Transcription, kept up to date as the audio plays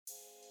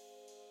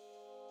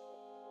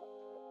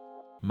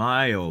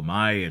My oh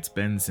my, it's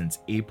been since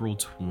April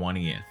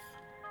 20th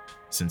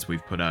since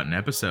we've put out an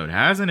episode,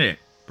 hasn't it?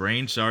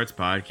 Brain Shards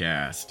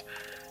Podcast.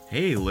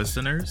 Hey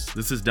listeners,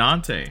 this is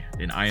Dante,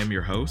 and I am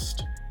your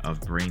host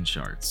of Brain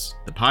Shards,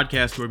 the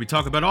podcast where we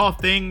talk about all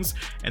things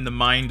and the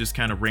mind just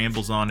kind of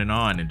rambles on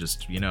and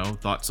just,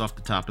 thoughts off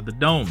the top of the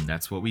dome.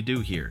 That's what we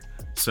do here.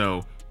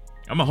 So,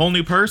 I'm a whole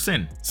new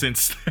person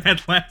since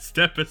that last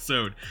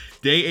episode.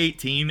 Day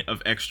 18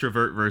 of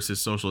extrovert versus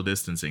social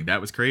distancing.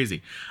 That was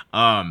crazy.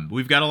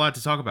 We've got a lot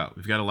to talk about.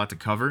 We've got a lot to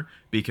cover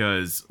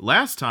because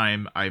last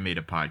time I made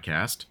a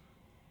podcast,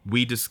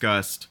 we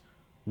discussed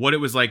what it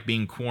was like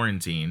being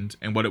quarantined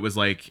and what it was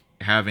like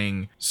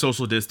having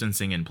social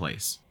distancing in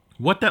place.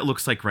 What that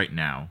looks like right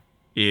now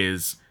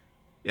is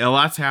a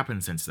lot's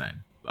happened since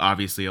then.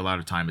 Obviously, a lot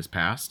of time has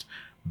passed,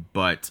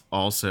 but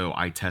also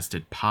I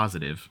tested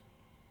positive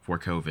for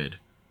COVID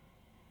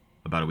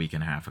about a week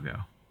and a half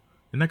ago.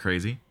 Isn't that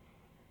crazy?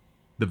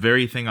 The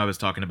very thing I was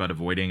talking about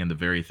avoiding and the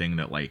very thing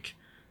that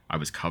I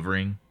was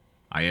covering,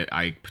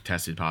 I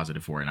tested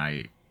positive for,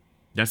 and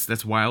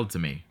that's wild to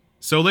me.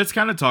 So let's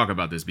kind of talk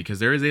about this because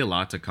there is a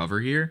lot to cover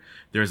here.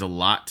 There's a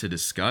lot to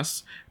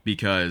discuss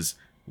because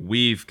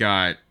we've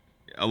got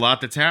a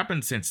lot that's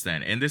happened since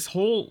then. And this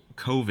whole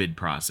COVID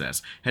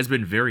process has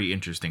been very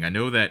interesting. I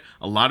know that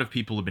a lot of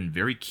people have been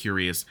very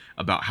curious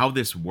about how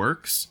this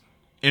works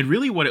and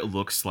really what it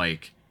looks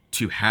like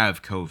to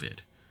have COVID.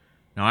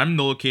 Now, I'm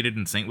located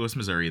in St. Louis,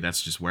 Missouri.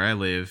 That's just where I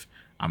live.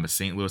 I'm a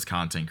St. Louis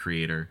content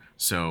creator,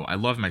 so I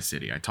love my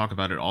city. I talk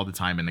about it all the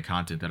time in the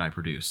content that I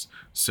produce.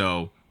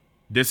 So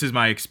this is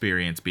my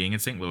experience being in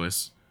St.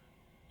 Louis,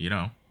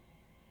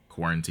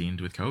 quarantined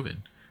with COVID.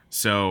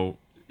 So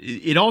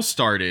it all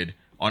started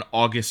on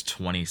August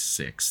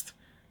 26th.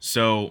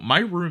 So my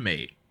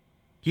roommate,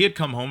 he had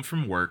come home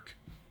from work,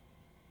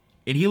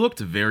 and he looked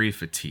very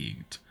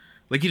fatigued.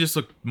 He just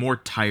looked more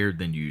tired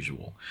than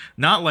usual.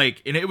 And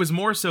it was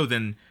more so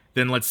than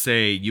let's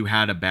say you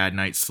had a bad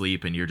night's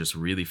sleep and you're just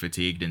really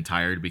fatigued and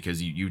tired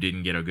because you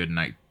didn't get a good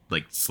night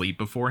sleep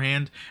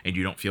beforehand and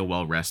you don't feel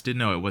well rested.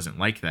 No, it wasn't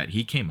like that.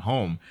 He came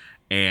home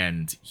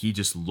and he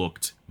just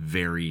looked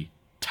very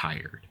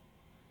tired.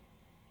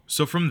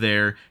 So from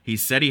there, he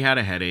said he had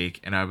a headache,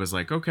 and I was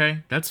like,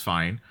 okay, that's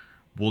fine.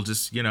 We'll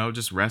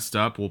just rest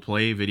up. We'll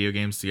play video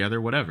games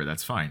together, whatever.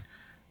 That's fine.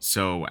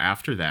 So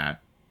after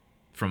that,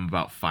 from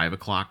about 5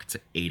 o'clock to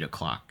 8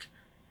 o'clock,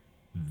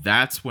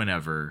 that's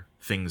whenever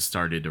things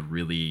started to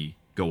really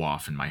go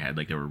off in my head.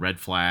 There were red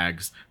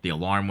flags, the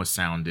alarm was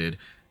sounded.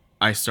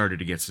 I started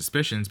to get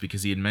suspicions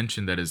because he had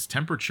mentioned that his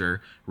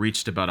temperature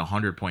reached about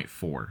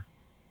 100.4.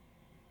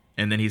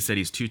 And then he said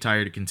he's too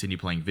tired to continue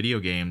playing video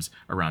games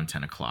around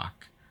 10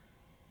 o'clock.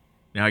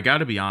 Now, I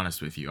gotta be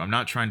honest with you. I'm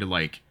not trying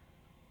to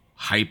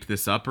hype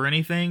this up or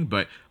anything,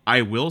 but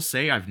I will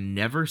say I've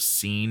never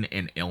seen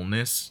an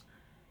illness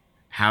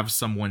have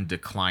someone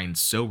decline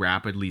so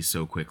rapidly,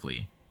 so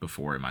quickly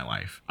before in my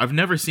life. I've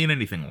never seen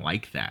anything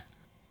like that.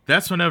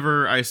 That's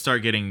whenever I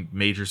start getting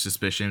major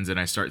suspicions and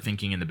I start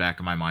thinking in the back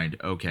of my mind,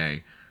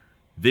 okay,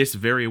 this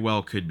very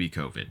well could be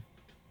COVID.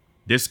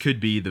 This could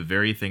be the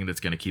very thing that's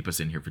going to keep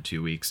us in here for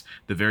 2 weeks.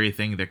 The very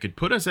thing that could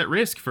put us at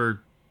risk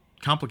for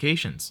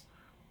complications.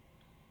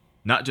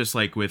 Not just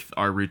with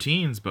our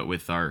routines, but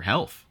with our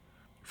health.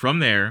 From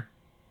there,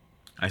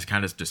 I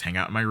kind of just hang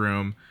out in my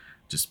room,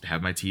 just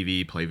have my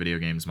TV, play video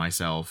games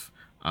myself.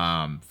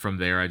 From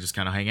there, I just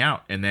kind of hang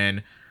out. And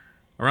then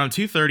around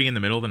 2:30 in the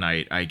middle of the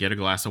night, I get a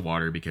glass of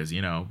water because,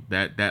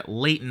 that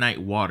late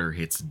night water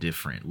hits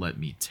different. Let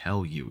me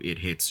tell you, it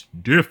hits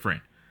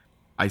different.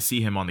 I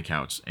see him on the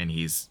couch and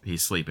he's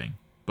sleeping,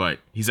 but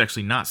he's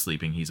actually not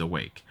sleeping. He's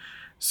awake.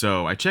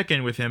 So I check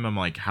in with him. I'm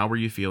like, how are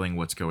you feeling?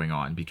 What's going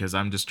on? Because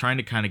I'm just trying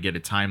to kind of get a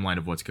timeline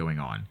of what's going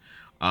on.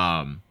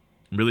 I'm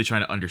really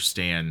trying to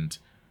understand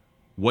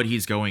what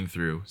he's going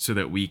through so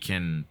that we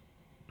can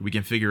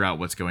figure out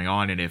what's going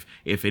on. And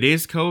if it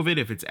is COVID,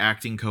 if it's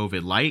acting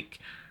COVID-like,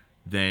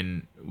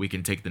 then we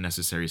can take the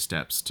necessary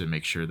steps to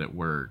make sure that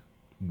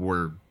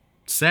we're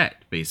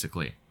set,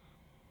 basically.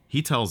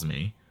 He tells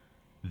me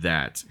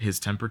that his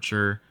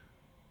temperature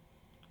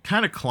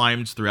kind of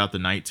climbed throughout the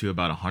night to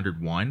about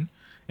 101.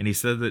 And he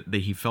said that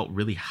he felt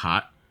really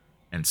hot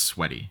and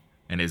sweaty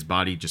and his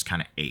body just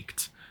kind of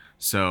ached.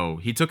 So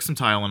he took some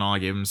Tylenol. I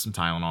gave him some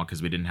Tylenol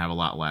because we didn't have a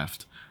lot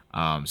left.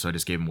 So I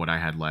just gave him what I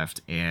had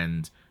left,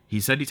 and he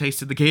said he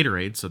tasted the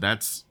Gatorade, so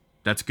that's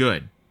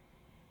good.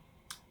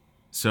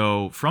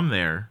 So from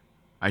there,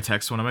 I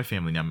text one of my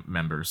family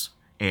members,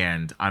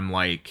 and I'm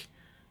like,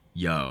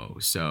 yo,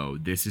 so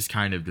this is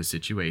kind of the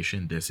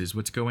situation. This is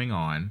what's going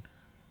on.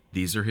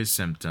 These are his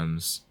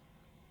symptoms.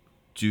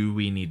 Do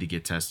we need to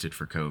get tested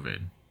for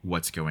COVID?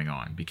 What's going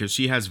on? Because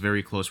she has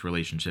very close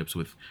relationships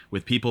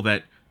with people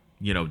that,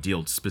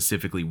 deal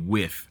specifically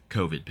with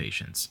COVID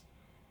patients.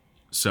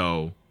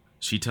 So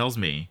she tells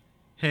me,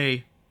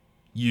 hey,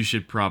 you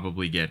should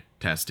probably get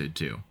tested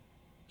too.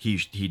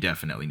 He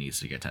definitely needs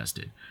to get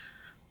tested.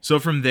 So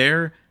from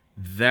there,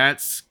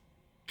 that's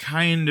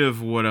kind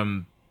of what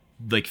I'm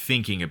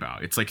thinking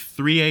about. It's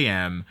 3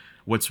 a.m.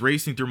 What's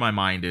racing through my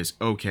mind is,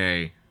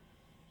 okay,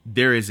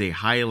 there is a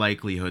high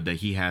likelihood that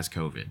he has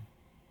COVID.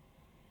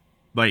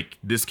 Like,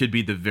 this could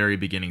be the very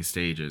beginning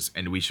stages,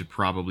 and we should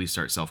probably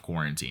start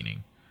self-quarantining.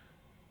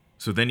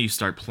 So then you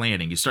start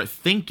planning, you start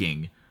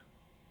thinking,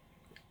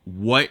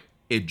 what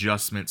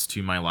adjustments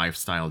to my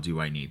lifestyle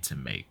do I need to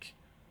make?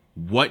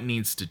 What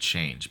needs to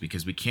change?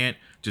 Because we can't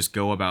just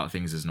go about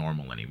things as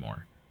normal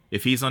anymore.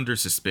 If he's under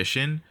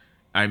suspicion,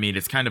 I mean,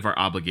 it's kind of our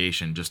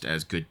obligation just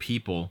as good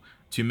people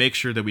to make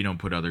sure that we don't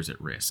put others at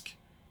risk.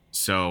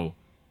 So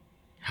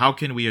how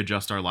can we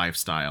adjust our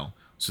lifestyle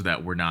so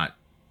that we're not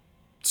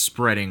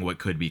spreading what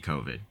could be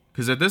COVID?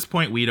 Because at this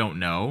point, we don't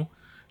know.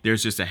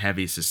 There's just a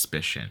heavy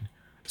suspicion.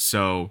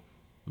 So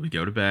we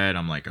go to bed.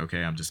 I'm like,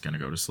 okay, I'm just going to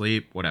go to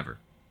sleep, whatever.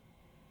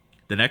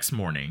 The next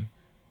morning,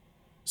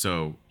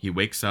 so he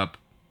wakes up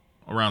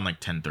around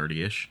like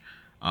 10:30ish.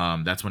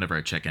 That's whenever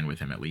I check in with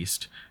him, at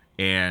least.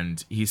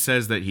 And he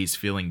says that he's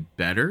feeling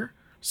better.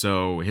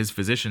 So his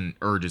physician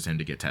urges him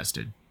to get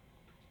tested.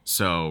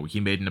 So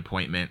he made an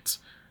appointment,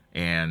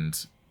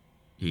 and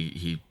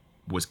he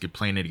was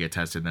planning to get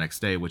tested the next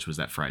day, which was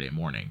that Friday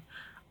morning.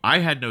 I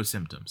had no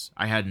symptoms.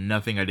 I had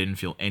nothing. I didn't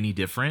feel any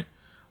different.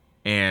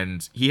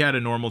 And he had a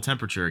normal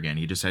temperature again.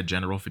 He just had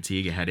general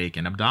fatigue, a headache,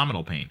 and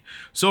abdominal pain.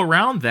 So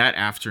around that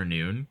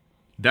afternoon,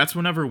 that's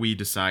whenever we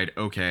decide,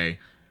 okay,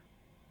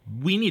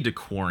 we need to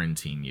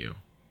quarantine you.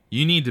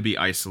 You need to be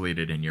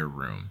isolated in your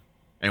room.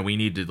 And we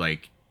need to,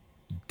 like,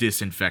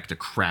 disinfect the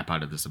crap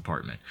out of this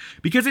apartment.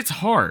 Because it's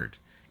hard.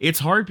 It's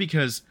hard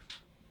because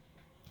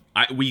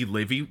we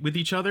live with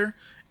each other,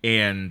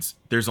 and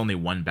there's only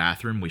one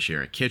bathroom. We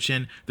share a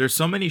kitchen. There's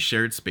so many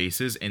shared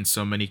spaces and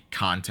so many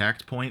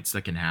contact points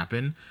that can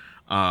happen,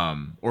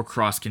 or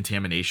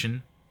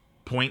cross-contamination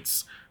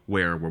points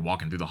where we're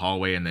walking through the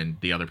hallway and then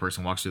the other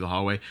person walks through the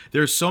hallway.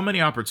 There's so many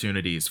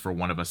opportunities for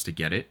one of us to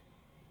get it.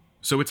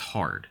 So it's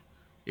hard.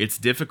 It's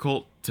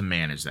difficult to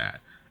manage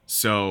that.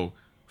 So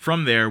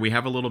from there, we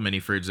have a little mini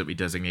fridge that we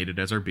designated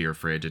as our beer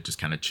fridge. It just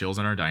kind of chills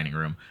in our dining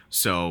room.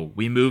 So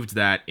we moved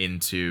that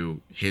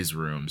into his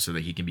room so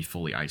that he can be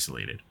fully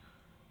isolated.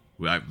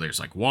 There's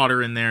like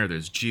water in there,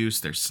 there's juice,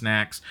 there's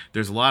snacks,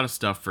 there's a lot of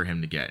stuff for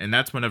him to get. And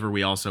that's whenever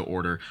we also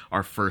order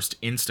our first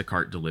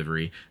Instacart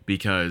delivery,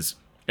 because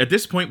at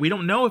this point we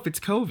don't know if it's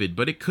COVID,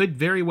 but it could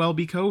very well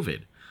be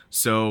COVID.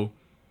 So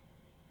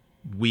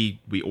we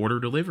order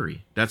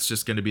delivery. That's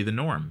just going to be the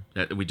norm.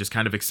 That we just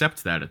kind of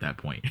accept that at that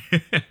point,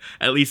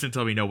 at least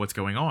until we know what's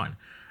going on.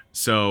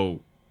 So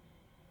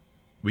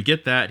we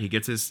get that. He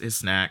gets his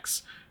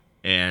snacks,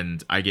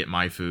 and I get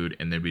my food,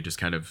 and then we just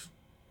kind of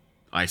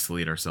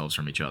isolate ourselves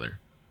from each other.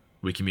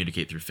 We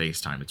communicate through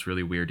FaceTime. It's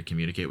really weird to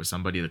communicate with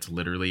somebody that's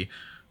literally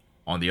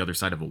on the other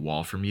side of a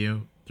wall from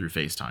you through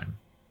FaceTime.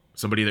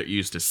 Somebody that you're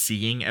used to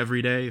seeing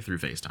every day through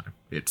FaceTime.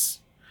 It's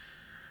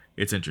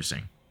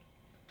interesting.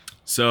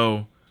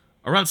 So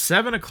around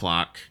 7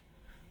 o'clock,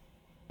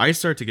 I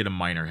start to get a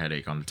minor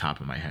headache on the top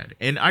of my head.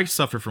 And I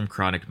suffer from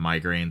chronic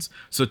migraines,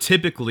 so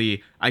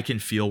typically I can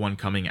feel one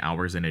coming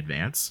hours in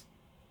advance.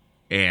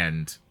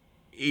 And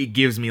it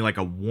gives me like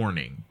a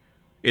warning.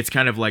 It's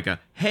kind of like a,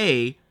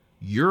 hey,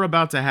 you're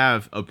about to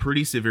have a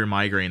pretty severe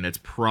migraine that's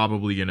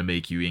probably going to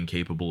make you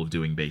incapable of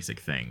doing basic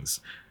things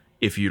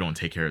if you don't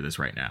take care of this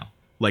right now.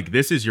 Like,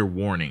 this is your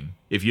warning.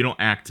 If you don't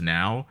act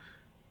now,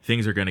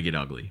 things are going to get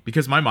ugly.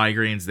 Because my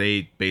migraines,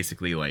 they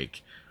basically,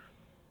 like,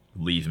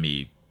 leave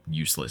me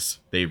useless.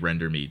 They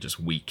render me just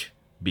weak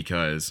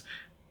because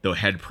the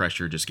head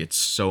pressure just gets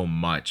so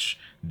much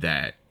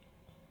that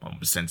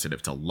I'm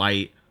sensitive to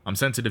light. I'm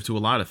sensitive to a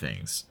lot of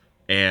things.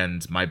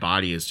 And my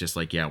body is just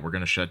like, yeah, we're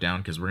going to shut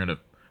down because we're going to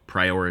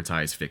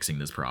prioritize fixing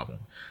this problem.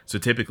 So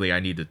typically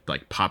I need to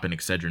like pop an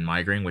Excedrin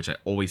migraine, which I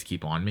always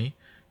keep on me,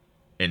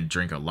 and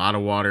drink a lot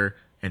of water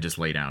and just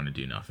lay down and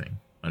do nothing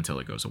until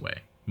it goes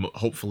away.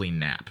 Hopefully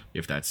nap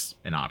if that's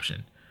an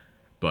option.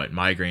 But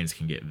migraines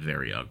can get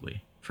very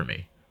ugly for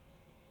me.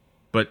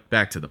 But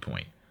back to the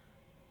point.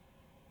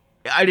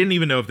 I didn't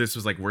even know if this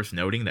was like worth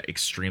noting, that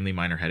extremely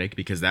minor headache,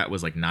 because that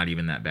was like not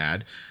even that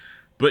bad.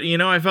 But, you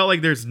know, I felt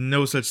like there's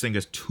no such thing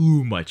as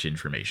too much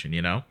information,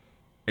 you know?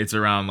 It's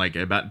around like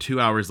about 2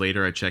 hours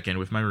later, I check in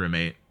with my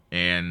roommate,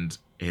 and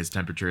his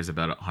temperature is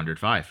about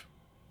 105.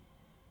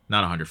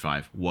 Not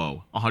 105.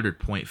 Whoa.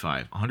 100.5.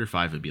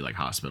 105 would be like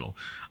hospital.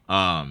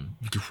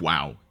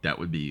 Wow. That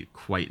would be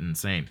quite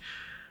insane.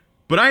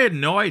 But I had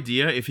no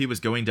idea if he was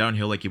going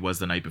downhill like he was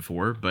the night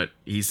before, but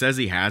he says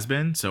he has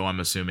been, so I'm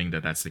assuming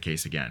that that's the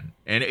case again.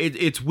 And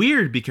it's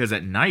weird because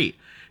at night,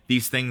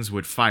 these things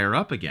would fire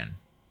up again.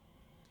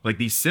 Like,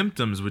 these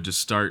symptoms would just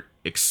start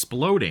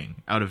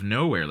exploding out of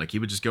nowhere. Like, he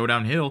would just go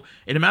downhill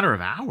in a matter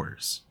of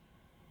hours,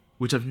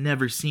 which I've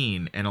never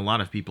seen, and a lot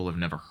of people have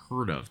never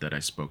heard of that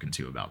I've spoken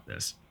to about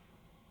this.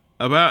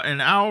 About an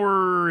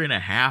hour and a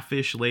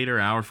half-ish later,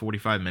 hour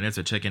 45 minutes,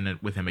 I check in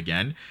with him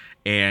again,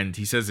 and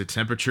he says the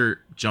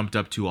temperature jumped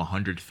up to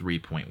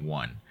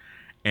 103.1.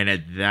 And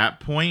at that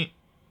point,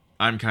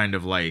 I'm kind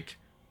of like,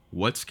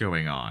 what's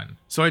going on?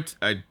 So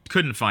I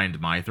couldn't find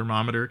my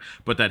thermometer,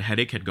 but that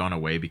headache had gone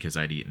away because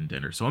I'd eaten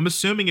dinner. So I'm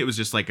assuming it was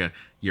just like a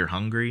you're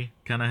hungry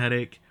kind of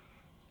headache.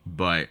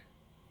 But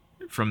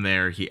from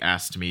there, he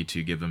asked me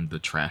to give him the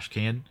trash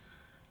can.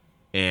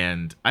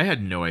 And I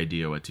had no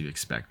idea what to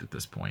expect at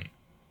this point.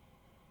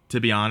 To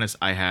be honest,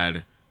 I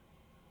had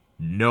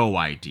no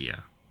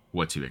idea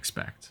what to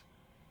expect.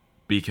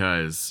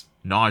 Because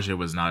nausea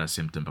was not a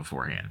symptom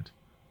beforehand.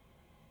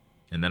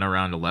 And then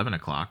around 11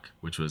 o'clock,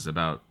 which was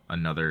about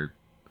another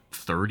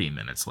 30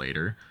 minutes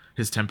later,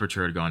 his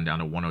temperature had gone down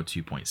to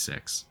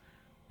 102.6.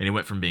 And he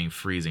went from being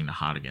freezing to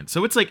hot again.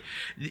 So it's like,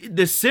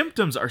 the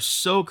symptoms are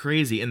so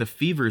crazy, and the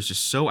fever is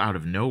just so out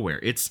of nowhere.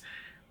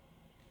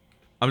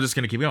 I'm just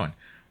going to keep going.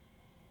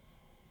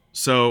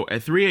 So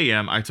at 3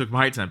 a.m., I took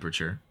my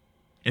temperature,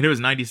 and it was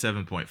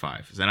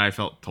 97.5. And I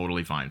felt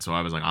totally fine. So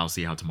I was like, I'll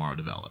see how tomorrow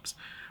develops.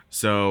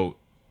 So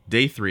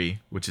day 3,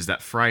 which is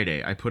that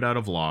Friday, I put out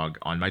a vlog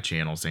on my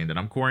channel saying that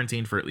I'm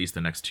quarantined for at least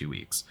the next 2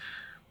 weeks.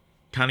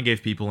 Kind of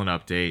gave people an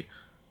update,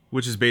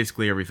 which is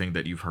basically everything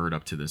that you've heard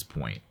up to this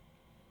point.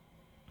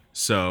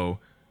 So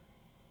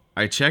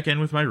I check in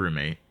with my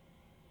roommate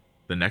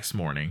the next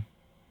morning,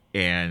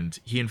 and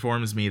he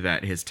informs me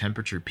that his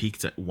temperature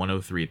peaked at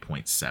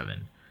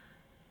 103.7.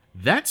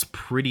 That's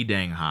pretty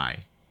dang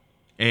high.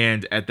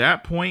 And at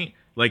that point,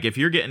 like, if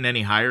you're getting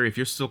any higher, if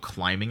you're still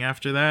climbing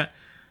after that,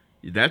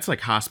 that's like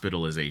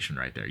hospitalization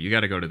right there. You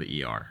got to go to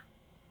the ER.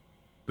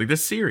 Like,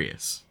 that's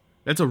serious.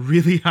 That's a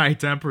really high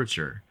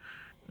temperature.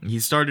 He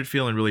started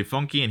feeling really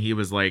funky, and he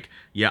was like,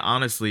 yeah,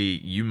 honestly,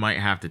 you might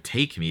have to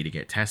take me to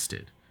get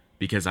tested,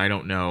 because I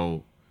don't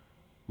know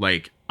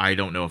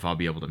if I'll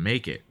be able to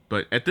make it.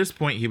 But at this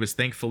point, he was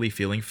thankfully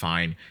feeling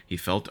fine. He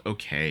felt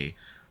okay.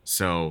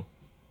 So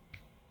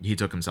he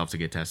took himself to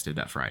get tested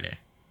that Friday,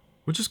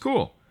 which is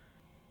cool.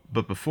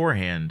 But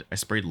beforehand, I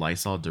sprayed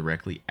Lysol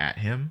directly at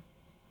him,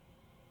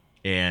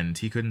 and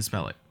he couldn't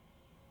smell it.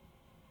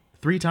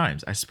 3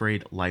 times I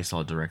sprayed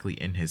Lysol directly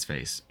in his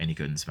face, and he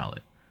couldn't smell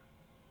it.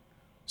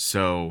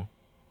 So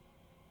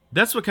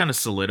that's what kind of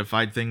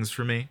solidified things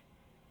for me,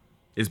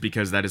 is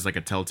because that is like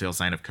a telltale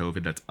sign of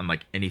COVID that's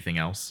unlike anything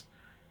else,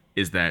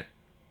 is that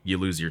you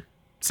lose your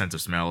sense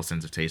of smell,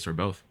 sense of taste, or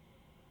both.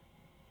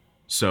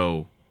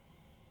 So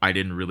I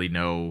didn't really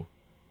know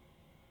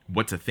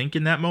what to think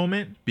in that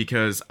moment,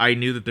 because I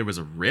knew that there was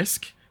a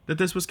risk that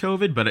this was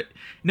COVID, but it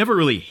never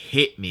really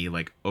hit me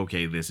like,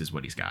 okay, this is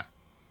what he's got.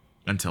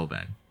 Until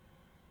then.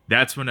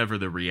 That's whenever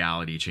the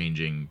reality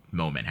changing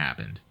moment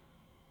happened.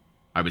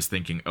 I was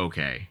thinking,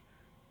 okay,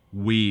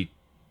 we're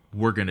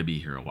going to be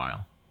here a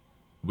while.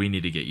 We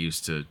need to get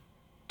used to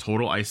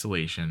total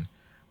isolation.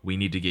 We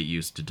need to get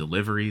used to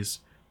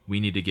deliveries.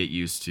 We need to get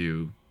used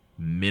to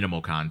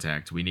minimal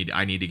contact.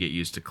 I need to get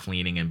used to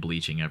cleaning and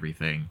bleaching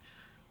everything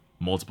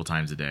multiple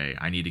times a day.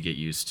 I need to get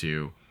used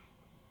to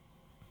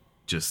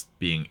just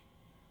being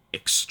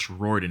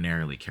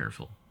extraordinarily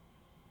careful,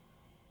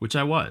 which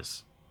I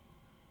was.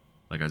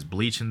 Like, I was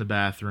bleaching the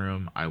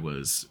bathroom. I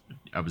was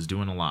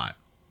doing a lot.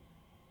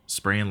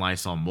 Spraying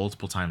Lysol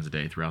multiple times a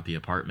day throughout the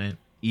apartment,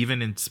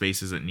 even in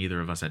spaces that neither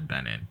of us had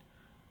been in.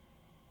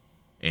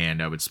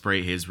 And I would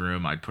spray his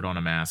room. I'd put on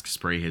a mask,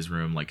 spray his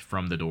room, like,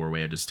 from the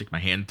doorway. I'd just stick my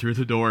hand through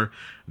the door,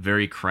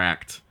 very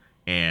cracked,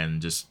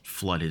 and just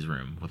flood his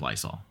room with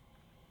Lysol.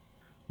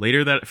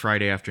 Later that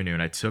Friday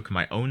afternoon, I took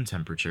my own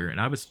temperature,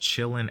 and I was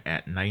chilling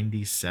at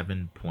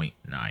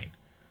 97.9.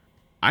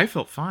 I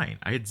felt fine.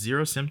 I had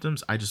 0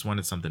 symptoms. I just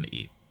wanted something to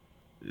eat.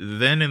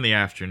 Then in the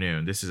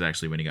afternoon, this is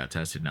actually when he got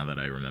tested, now that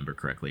I remember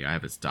correctly. I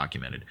have it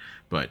documented,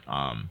 but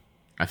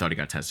I thought he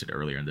got tested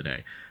earlier in the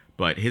day.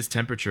 But his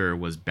temperature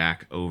was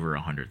back over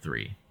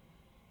 103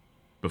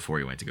 before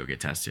he went to go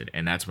get tested.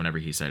 And that's whenever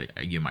he said,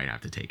 you might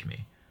have to take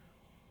me.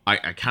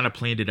 I kind of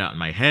planned it out in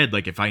my head.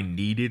 Like, if I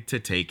needed to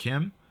take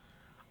him,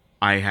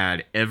 I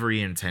had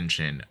every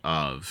intention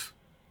of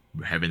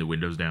having the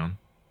windows down,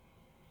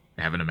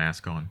 having a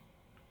mask on,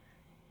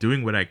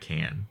 doing what I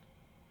can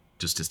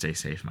just to stay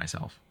safe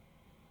myself.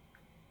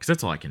 Because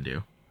that's all I can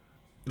do.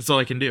 That's all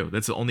I can do.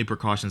 That's the only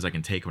precautions I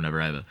can take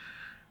whenever I have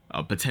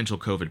a potential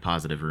COVID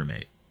positive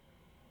roommate.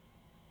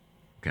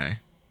 Okay?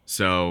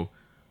 So,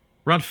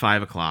 around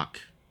 5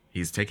 o'clock,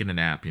 he's taking a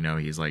nap,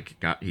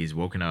 he's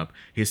woken up.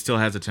 He still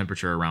has a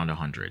temperature around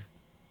 100.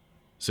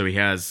 So he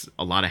has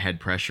a lot of head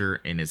pressure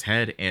in his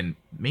head and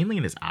mainly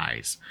in his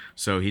eyes.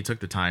 So he took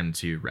the time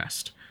to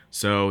rest.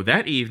 So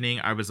that evening,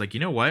 I was like, you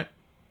know what?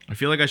 I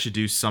feel like I should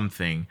do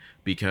something,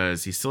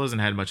 because he still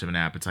hasn't had much of an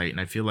appetite.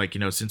 And I feel like,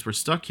 since we're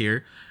stuck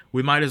here,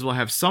 we might as well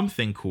have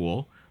something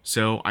cool.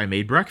 So I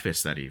made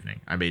breakfast that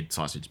evening. I made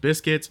sausage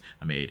biscuits.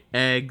 I made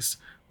eggs.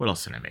 What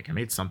else did I make? I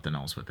made something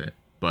else with it.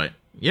 But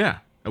yeah,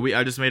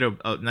 I just made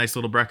a nice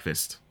little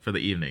breakfast for the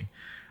evening,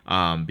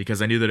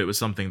 because I knew that it was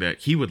something that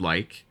he would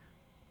like,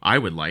 I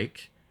would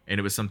like, and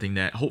it was something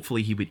that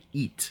hopefully he would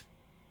eat.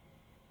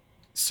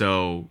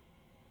 So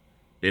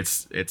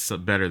it's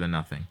better than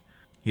nothing.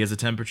 He has a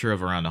temperature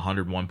of around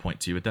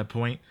 101.2 at that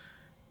point,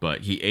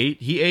 but he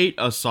ate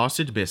a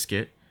sausage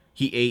biscuit.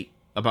 He ate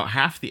about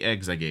half the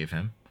eggs I gave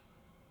him.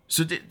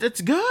 So that's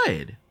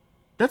good.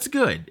 That's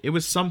good. It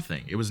was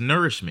something. It was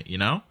nourishment,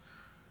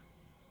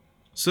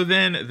 So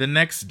then the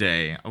next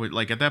day,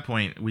 at that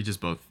point, we just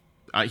both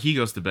he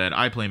goes to bed.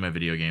 I play my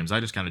video games. I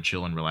just kind of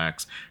chill and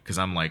relax because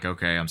I'm like,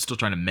 okay, I'm still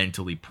trying to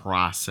mentally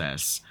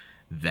process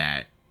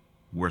that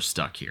we're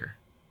stuck here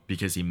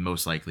because he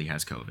most likely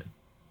has COVID.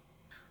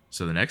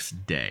 So the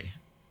next day,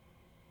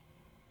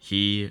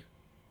 he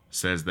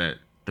says that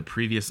the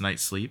previous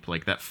night's sleep,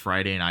 like that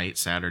Friday night,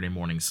 Saturday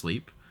morning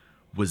sleep,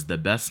 was the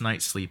best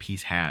night's sleep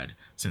he's had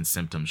since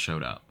symptoms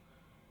showed up.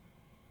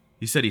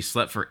 He said he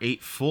slept for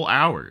 8 full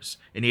hours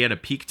and he had a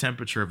peak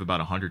temperature of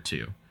about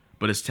 102,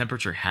 but his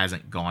temperature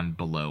hasn't gone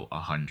below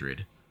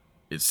 100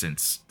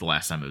 since the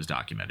last time it was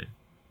documented.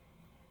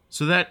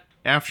 So that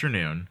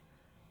afternoon,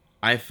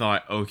 I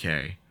thought,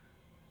 okay,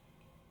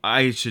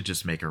 I should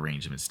just make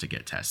arrangements to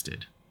get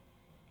tested.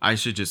 I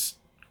should just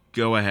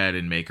go ahead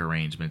and make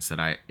arrangements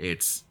that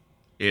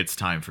it's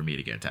time for me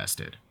to get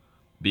tested,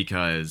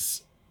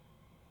 because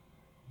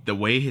the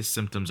way his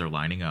symptoms are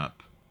lining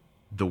up,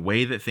 the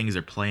way that things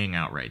are playing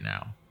out right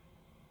now,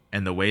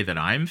 and the way that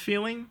I'm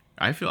feeling,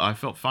 I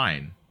felt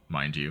fine,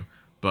 mind you,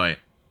 but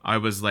I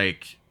was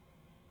like,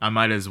 I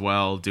might as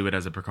well do it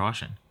as a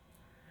precaution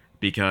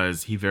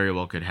because he very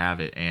well could have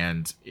it.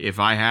 And if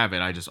I have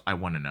it, I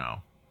want to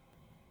know.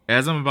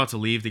 As I'm about to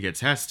leave to get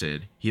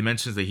tested, he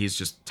mentions that he's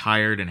just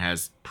tired and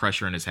has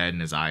pressure in his head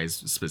and his eyes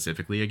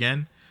specifically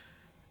again.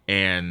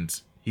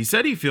 And he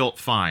said he felt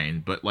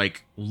fine, but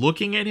like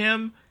looking at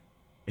him,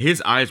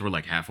 his eyes were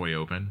like halfway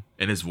open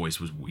and his voice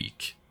was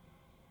weak.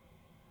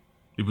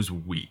 It was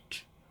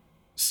weak.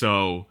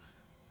 So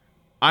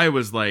I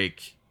was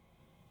like,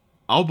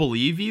 I'll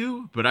believe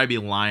you, but I'd be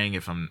lying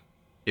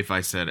if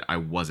I said I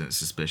wasn't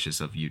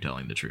suspicious of you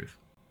telling the truth.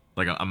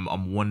 Like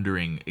I'm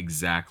wondering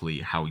exactly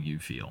how you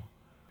feel.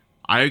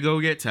 I go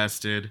get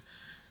tested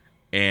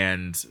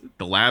and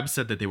the lab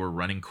said that they were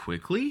running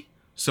quickly,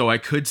 so I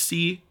could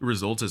see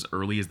results as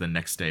early as the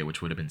next day,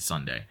 which would have been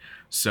Sunday.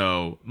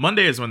 So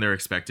Monday is when they're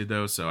expected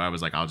though, so I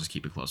was like, I'll just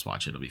keep a close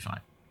watch, it'll be fine.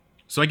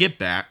 So I get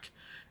back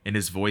and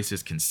his voice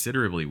is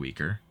considerably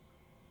weaker.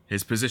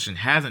 His position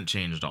hasn't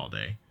changed all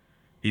day.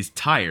 He's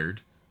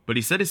tired, but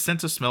he said his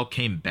sense of smell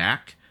came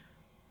back,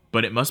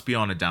 but it must be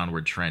on a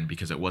downward trend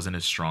because it wasn't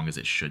as strong as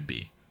it should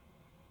be.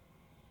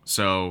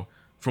 So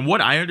from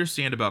what I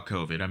understand about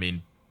COVID, I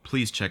mean,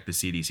 please check the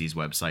CDC's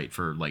website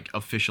for like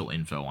official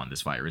info on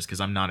this virus because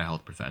I'm not a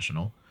health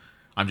professional.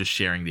 I'm just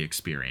sharing the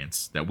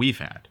experience that we've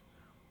had.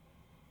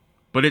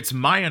 But it's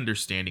my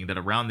understanding that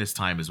around this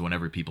time is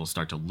whenever people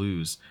start to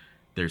lose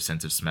their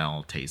sense of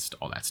smell, taste,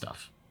 all that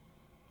stuff.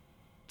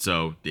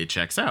 So it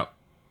checks out.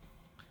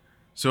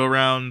 So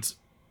around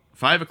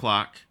 5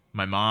 o'clock,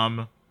 my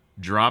mom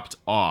dropped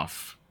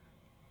off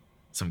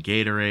some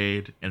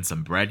Gatorade and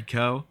some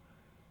Breadco.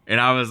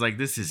 And I was like,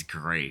 this is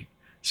great.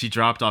 She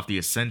dropped off the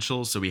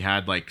essentials. So we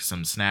had like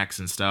some snacks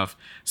and stuff,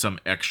 some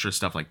extra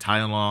stuff like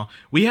Tylenol.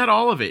 We had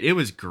all of it. It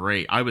was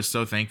great. I was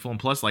so thankful. And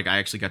plus, like, I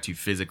actually got to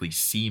physically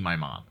see my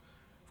mom.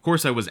 Of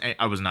course, I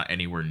was not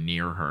anywhere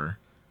near her,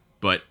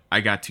 but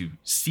I got to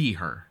see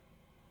her,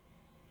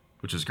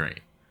 which was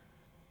great.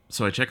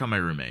 So I check on my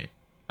roommate.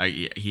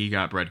 He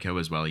got Breadco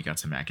as well. He got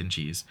some mac and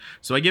cheese.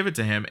 So I give it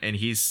to him, and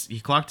he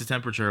clocked a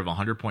temperature of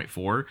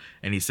 100.4,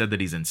 and he said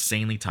that he's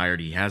insanely tired.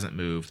 He hasn't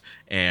moved,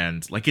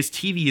 and like his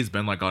TV has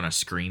been like on a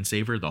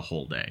screensaver the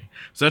whole day.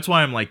 So that's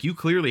why I'm like, you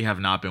clearly have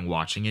not been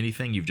watching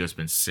anything. You've just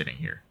been sitting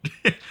here,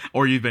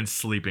 or you've been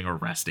sleeping or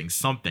resting,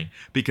 something.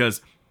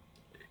 Because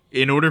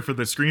in order for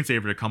the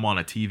screensaver to come on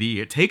a TV,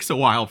 it takes a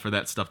while for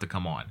that stuff to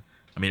come on.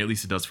 I mean, at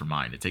least it does for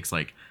mine. It takes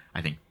like,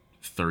 I think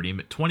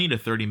 20 to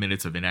 30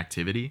 minutes of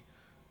inactivity.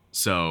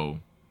 So,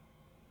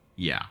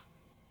 yeah.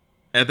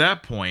 At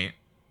that point,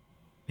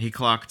 he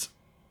clocked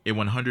a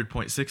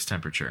 100.6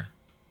 temperature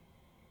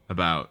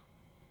about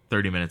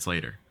 30 minutes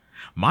later.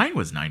 Mine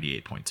was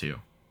 98.2.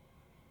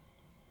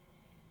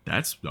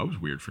 That was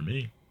weird for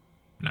me.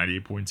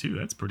 98.2,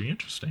 that's pretty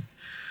interesting.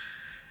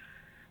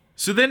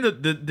 So then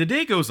the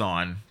day goes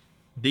on.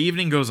 The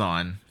evening goes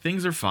on.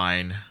 Things are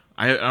fine.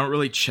 I don't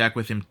really check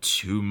with him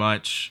too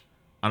much.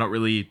 I don't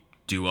really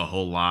do a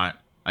whole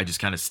lot. I just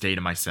kind of stay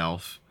to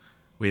myself.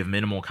 We have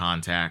minimal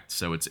contact,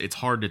 so it's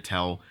hard to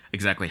tell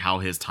exactly how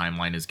his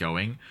timeline is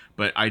going,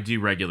 but I do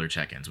regular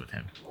check-ins with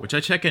him, which I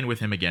check in with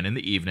him again in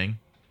the evening.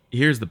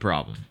 Here's the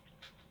problem.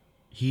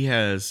 He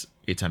has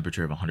a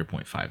temperature of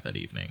 100.5 that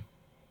evening,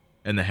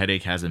 and the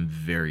headache has him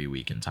very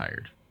weak and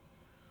tired.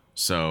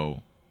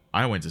 So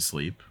I went to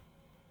sleep,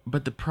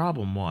 but the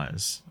problem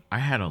was I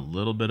had a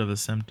little bit of a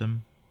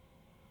symptom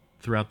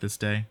throughout this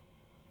day,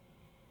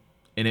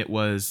 and it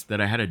was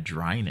that I had a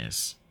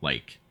dryness,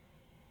 like,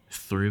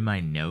 through my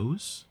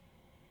nose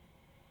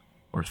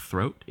or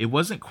throat. It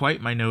wasn't quite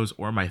my nose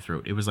or my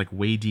throat. It was like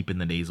way deep in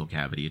the nasal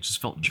cavity. It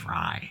just felt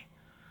dry.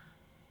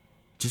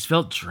 Just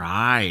felt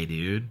dry,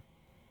 dude.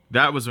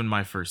 That was when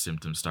my first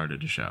symptoms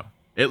started to show.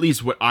 At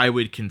least what I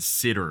would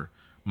consider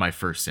my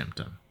first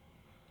symptom.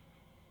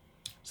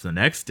 So the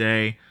next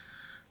day,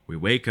 we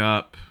wake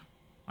up.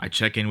 I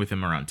check in with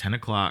him around 10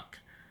 o'clock.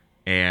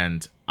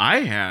 And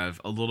I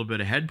have a little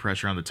bit of head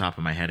pressure on the top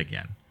of my head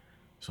again.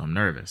 So I'm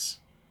nervous.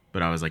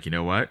 But I was like, you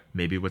know what?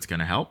 Maybe what's going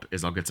to help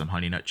is I'll get some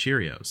Honey Nut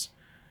Cheerios.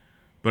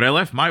 But I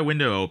left my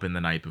window open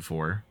the night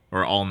before,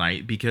 or all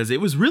night, because it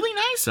was really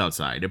nice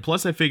outside. And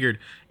plus, I figured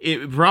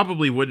it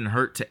probably wouldn't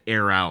hurt to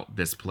air out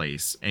this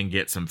place and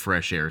get some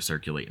fresh air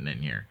circulating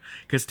in here.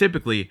 Because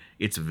typically,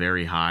 it's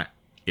very hot,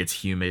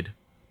 it's humid,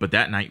 but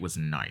that night was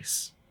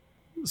nice.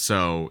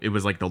 So it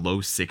was like the low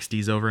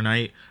 60s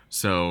overnight,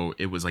 so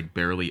it was like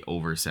barely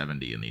over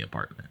 70 in the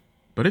apartment.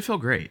 But it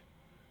felt great.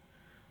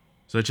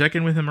 So I check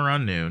in with him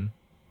around noon,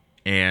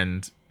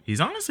 and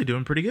he's honestly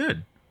doing pretty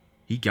good.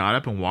 He got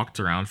up and walked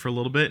around for a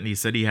little bit, and he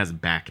said he has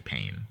back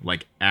pain,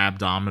 like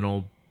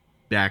abdominal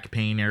back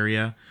pain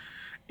area.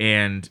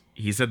 And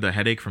he said the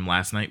headache from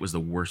last night was the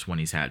worst one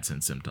he's had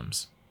since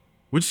symptoms.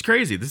 Which is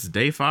crazy. This is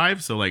day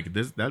 5, so like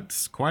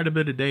that's quite a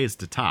bit of days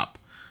to top.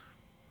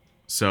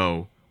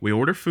 So we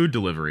order food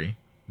delivery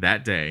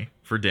that day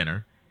for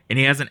dinner, and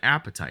he has an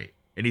appetite.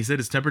 And he said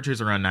his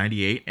temperature's around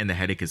 98 and the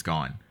headache is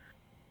gone.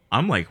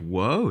 I'm like,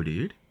 whoa,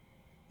 dude.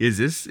 Is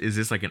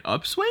this like an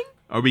upswing?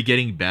 Are we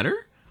getting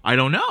better? I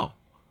don't know.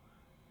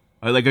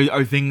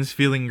 Are things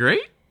feeling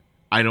great?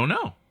 I don't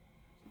know.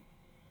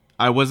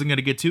 I wasn't going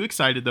to get too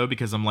excited, though,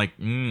 because I'm like,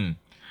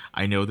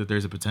 I know that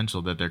there's a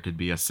potential that there could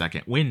be a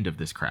second wind of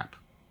this crap.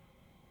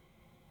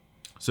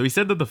 So he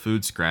said that the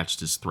food scratched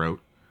his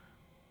throat,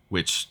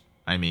 which,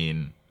 I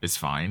mean, is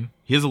fine.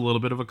 He has a little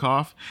bit of a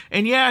cough.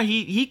 And yeah,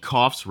 he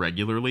coughs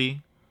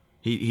regularly.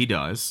 He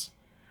does.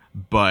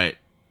 But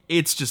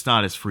it's just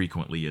not as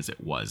frequently as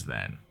it was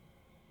then.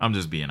 I'm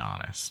just being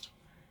honest.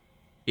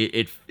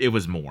 It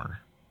was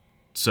more.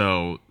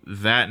 So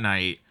that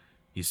night,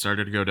 he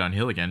started to go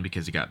downhill again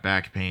because he got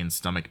back pain,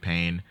 stomach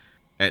pain.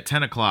 At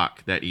 10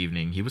 o'clock that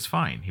evening, he was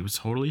fine. He was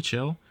totally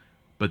chill.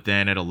 But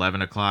then at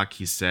 11 o'clock,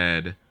 he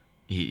said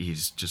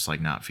he's just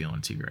like not feeling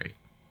too great.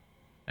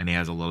 And he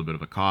has a little bit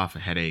of a cough, a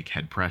headache,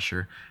 head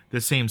pressure, the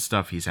same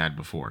stuff he's had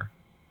before.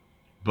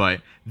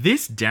 But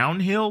this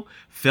downhill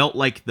felt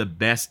like the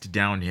best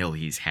downhill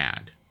he's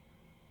had.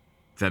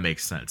 If that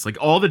makes sense. Like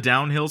all the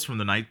downhills from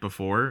the night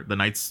before, the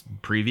nights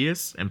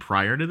previous and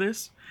prior to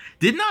this,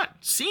 did not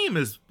seem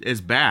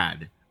as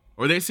bad.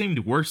 Or they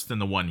seemed worse than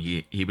the one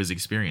he was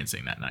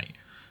experiencing that night.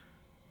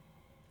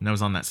 And that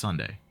was on that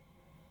Sunday.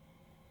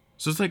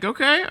 So it's like,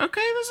 okay,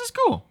 this is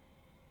cool.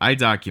 I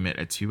document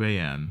at 2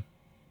 a.m.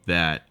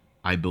 that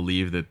I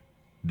believe that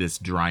this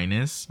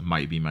dryness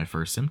might be my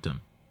first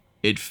symptom.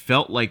 It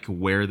felt like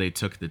where they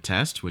took the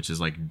test, which is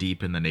like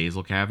deep in the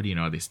nasal cavity. You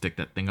know, they stick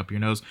that thing up your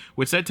nose.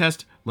 Which that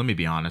test, let me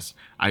be honest,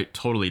 I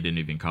totally didn't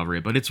even cover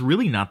it, but it's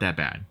really not that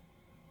bad.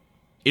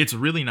 It's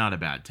really not a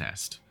bad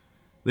test.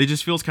 It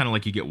just feels kind of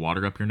like you get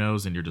water up your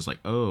nose and you're just like,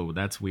 oh,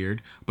 that's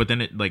weird. But then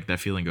it like that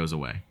feeling goes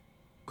away.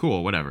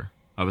 Cool, whatever.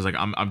 I was like,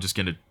 I'm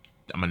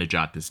gonna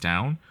jot this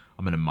down.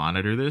 I'm gonna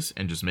monitor this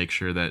and just make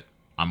sure that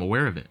I'm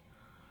aware of it.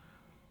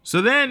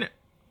 So then,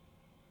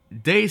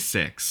 day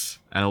 6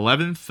 at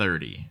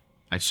 11:30,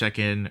 I check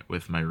in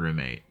with my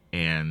roommate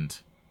and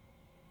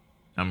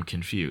I'm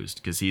confused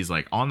because he's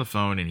like on the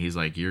phone and he's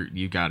like,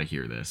 you gotta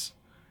hear this,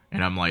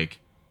 and I'm like,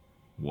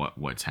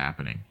 what's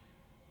happening?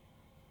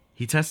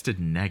 He tested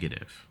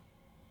negative.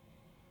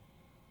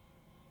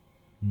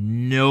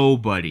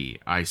 Nobody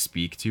I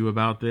speak to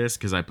about this,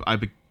 because I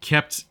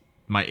kept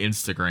my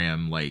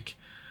Instagram like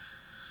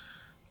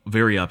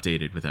very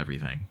updated with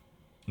everything.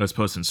 I was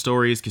posting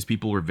stories because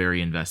people were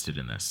very invested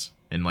in this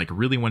and like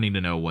really wanting to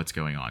know what's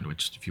going on,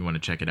 which if you want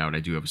to check it out, I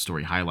do have a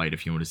story highlight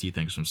if you want to see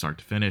things from start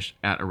to finish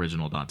at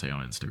Original Dante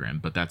on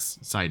Instagram. But that's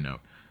side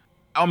note.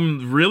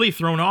 I'm really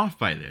thrown off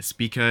by this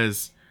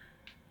because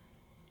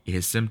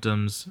his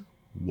symptoms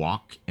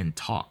walk and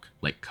talk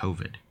like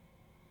COVID.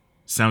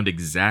 Sound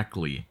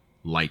exactly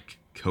like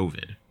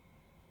COVID.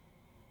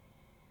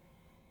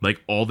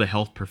 Like all the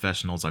health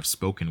professionals I've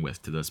spoken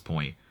with to this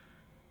point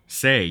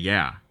say,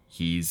 yeah,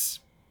 he's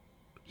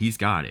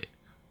got it.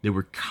 They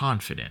were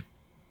confident,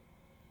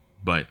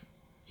 but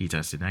he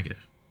tested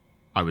negative.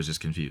 I was just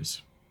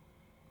confused.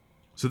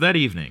 So that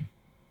evening,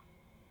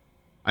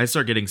 I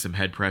start getting some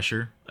head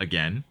pressure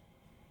again,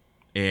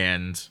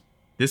 and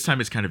this time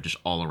it's kind of just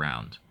all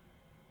around.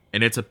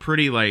 And it's a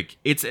pretty like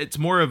it's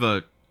more of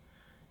a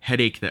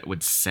headache that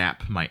would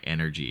sap my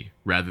energy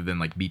rather than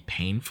like be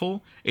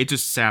painful. It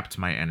just sapped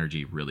my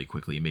energy really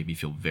quickly. It made me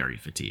feel very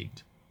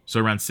fatigued. So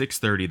around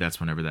 6:30, that's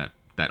whenever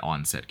that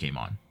onset came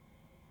on.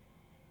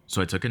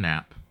 So I took a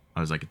nap.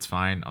 I was like, it's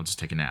fine. I'll just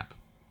take a nap.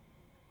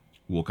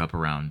 Woke up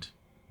around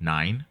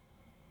 9.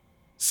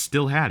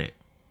 Still had it.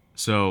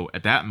 So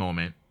at that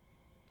moment,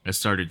 I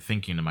started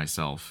thinking to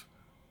myself,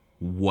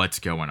 what's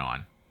going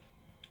on?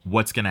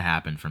 What's going to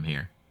happen from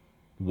here?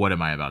 What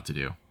am I about to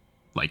do?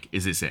 Like,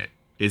 is this it?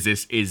 Is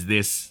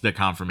this the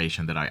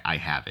confirmation that I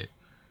have it?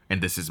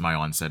 And this is my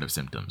onset of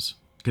symptoms?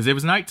 Because it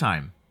was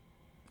nighttime.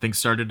 Things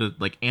started to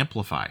like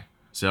amplify.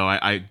 So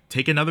I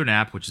take another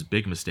nap, which is a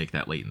big mistake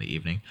that late in the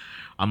evening.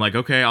 I'm like,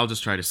 okay, I'll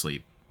just try to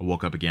sleep. I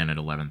woke up again at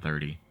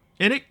 11:30.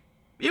 And it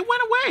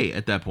went away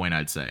at that point,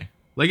 I'd say.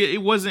 Like,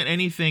 it wasn't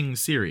anything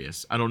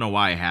serious. I don't know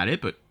why I had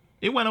it, but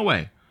it went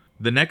away.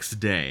 The next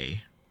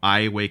day,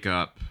 I wake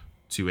up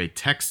to a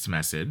text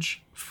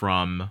message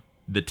from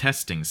the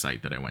testing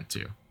site that I went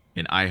to.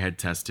 and I had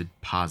tested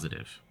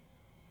positive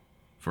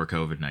for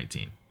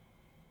COVID-19.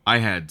 I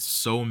had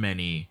so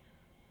many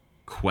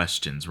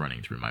questions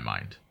running through my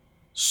mind.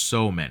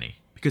 So many.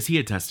 Because he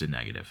had tested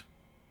negative.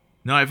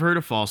 Now, I've heard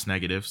of false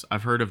negatives.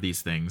 I've heard of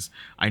these things.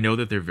 I know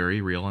that they're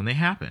very real and they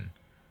happen.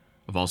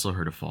 I've also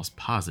heard of false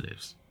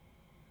positives.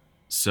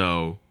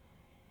 So,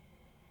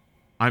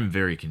 I'm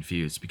very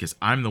confused because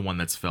I'm the one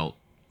that's felt,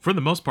 for the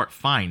most part,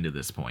 fine to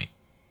this point.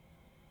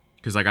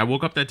 Because, I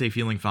woke up that day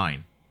feeling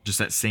fine. Just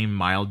that same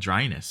mild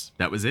dryness.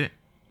 That was it.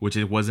 Which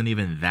it wasn't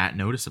even that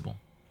noticeable.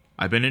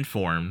 I've been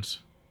informed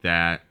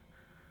that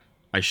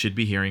I should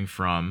be hearing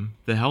from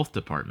the health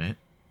department.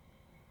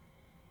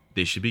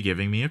 They should be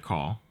giving me a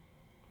call.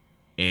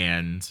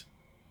 And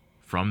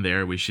from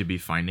there, we should be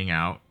finding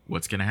out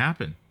what's going to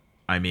happen.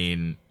 I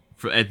mean,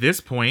 at this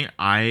point,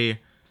 I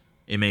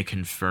am a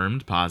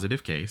confirmed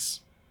positive case.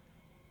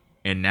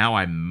 And now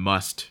I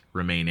must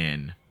remain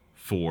in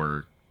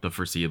for the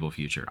foreseeable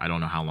future. I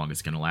don't know how long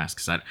it's going to last.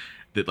 Because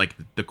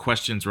the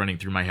questions running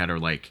through my head are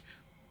like,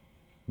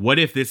 what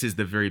if this is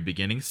the very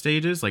beginning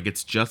stages? Like,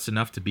 it's just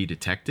enough to be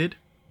detected?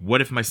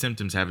 What if my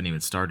symptoms haven't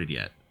even started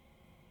yet?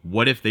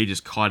 What if they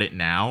just caught it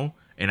now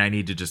and I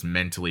need to just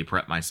mentally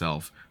prep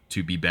myself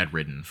to be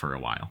bedridden for a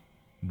while?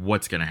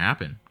 What's going to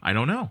happen? I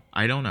don't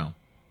know.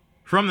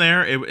 From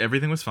there,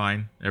 everything was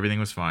fine.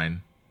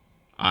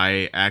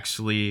 I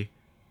actually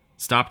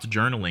stopped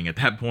journaling at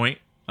that point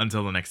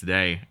until the next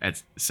day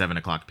at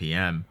 7:00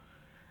 p.m.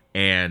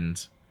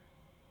 And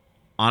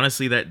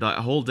honestly, that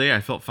whole day I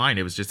felt fine.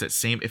 It was just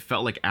it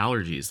felt like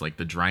allergies, like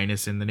the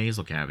dryness in the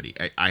nasal cavity.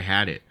 I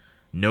had it.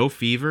 No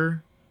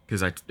fever,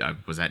 because I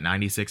was at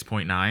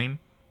 96.9.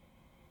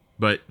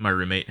 But my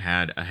roommate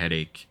had a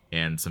headache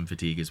and some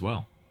fatigue as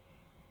well.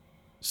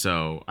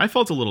 So I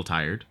felt a little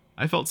tired.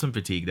 I felt some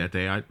fatigue that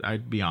day.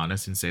 I'd be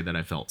honest and say that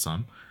I felt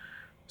some.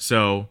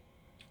 So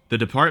the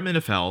Department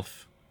of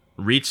Health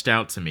reached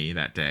out to me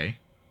that day.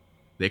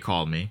 They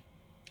called me.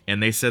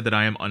 And they said that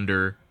I am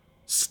under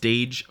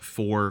Stage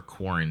 4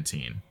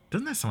 quarantine.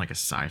 Doesn't that sound like a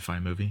sci-fi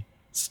movie?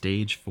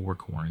 Stage 4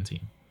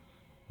 quarantine.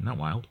 Isn't that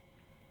wild?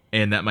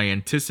 And that my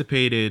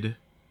anticipated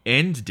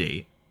end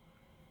date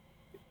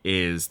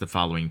is the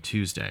following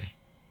Tuesday,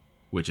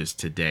 which is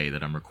today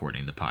that I'm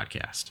recording the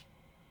podcast.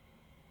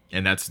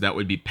 And that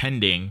would be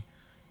pending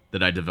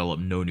that I develop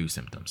no new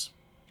symptoms.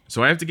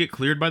 So I have to get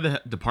cleared by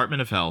the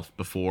Department of Health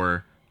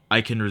before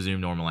I can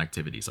resume normal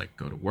activities, like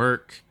go to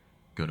work,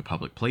 go to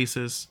public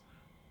places,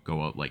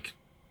 go out, like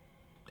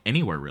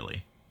anywhere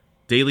really.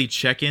 Daily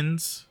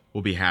check-ins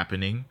will be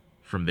happening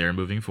from there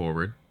moving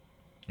forward,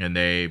 and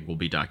they will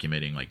be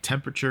documenting like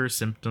temperature,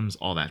 symptoms,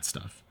 all that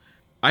stuff.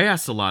 I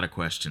asked a lot of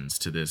questions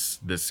to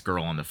this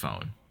girl on the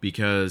phone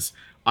because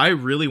I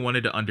really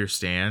wanted to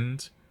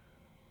understand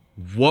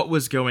what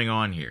was going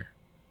on here.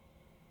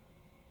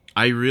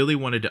 I really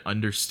wanted to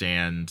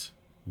understand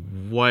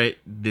what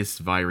this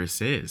virus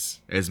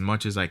is as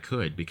much as I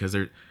could, because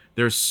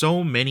there's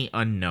so many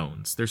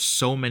unknowns. There's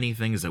so many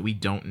things that we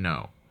don't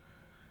know.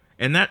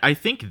 And I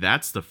think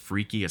that's the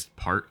freakiest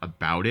part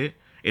about it.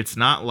 It's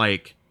not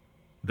like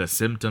the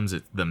symptoms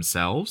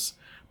themselves,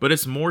 but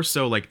it's more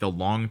so like the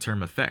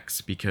long-term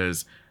effects,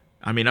 because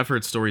I mean, I've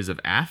heard stories of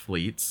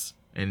athletes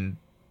and,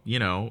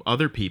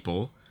 other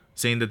people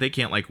saying that they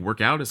can't like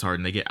work out as hard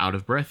and they get out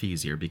of breath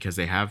easier because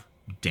they have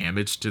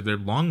damage to their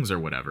lungs or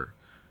whatever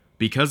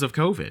because of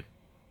COVID.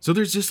 So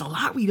there's just a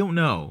lot we don't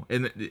know.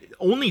 And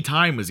only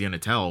time is going to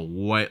tell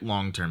what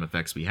long-term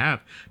effects we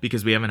have,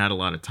 because we haven't had a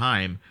lot of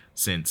time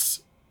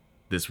since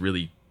this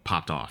really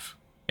popped off.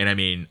 And I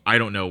mean, I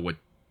don't know what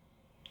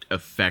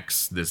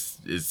effects this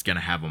is going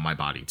to have on my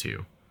body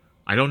too.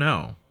 I don't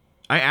know.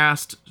 I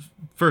asked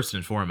first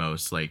and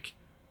foremost, like,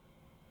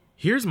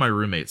 here's my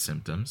roommate's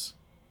symptoms.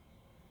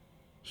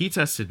 He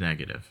tested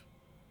negative.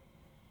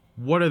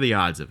 What are the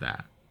odds of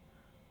that?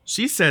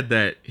 She said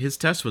that his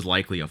test was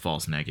likely a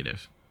false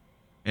negative,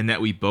 and that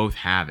we both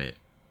have it,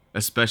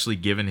 especially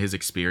given his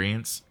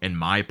experience and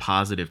my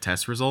positive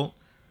test result.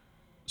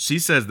 She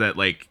says that,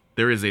 like,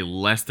 there is a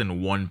less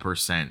than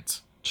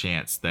 1%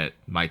 chance that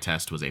my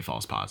test was a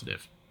false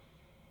positive.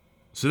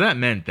 So that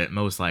meant that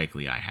most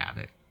likely I have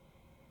it.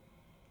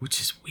 Which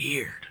is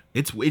weird.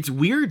 It's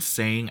weird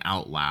saying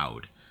out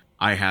loud,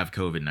 I have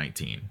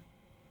COVID-19.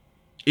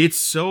 It's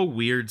so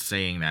weird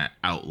saying that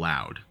out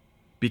loud,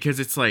 because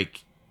it's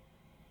like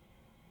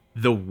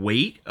the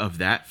weight of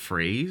that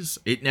phrase,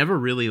 it never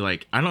really,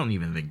 like, I don't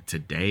even think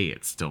today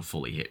it's still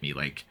fully hit me,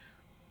 like,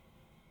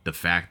 the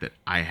fact that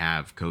I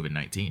have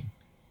COVID-19.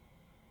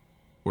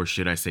 Or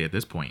should I say at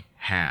this point,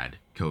 had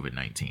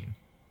COVID-19.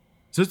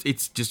 So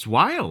it's just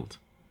wild.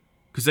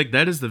 Because, like,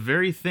 that is the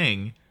very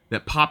thing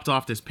that popped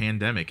off this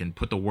pandemic and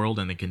put the world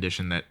in the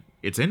condition that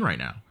it's in right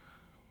now.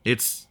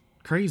 It's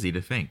crazy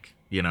to think,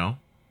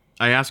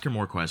 I ask her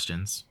more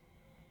questions,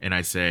 and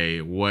I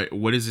say, what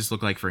does this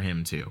look like for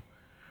him too?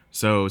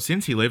 So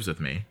since he lives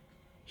with me,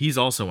 he's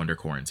also under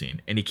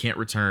quarantine, and he can't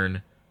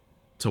return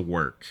to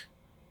work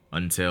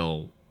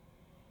until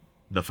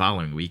the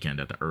following weekend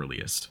at the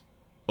earliest.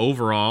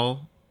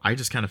 Overall, I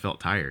just kind of felt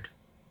tired.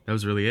 That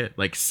was really it.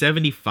 Like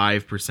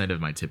 75% of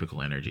my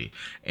typical energy.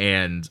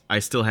 And I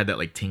still had that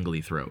like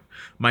tingly throat.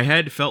 My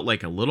head felt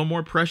like a little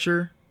more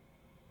pressure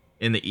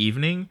in the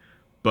evening,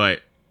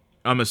 but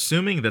I'm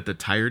assuming that the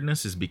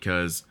tiredness is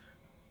because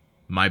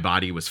my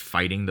body was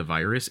fighting the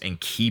virus and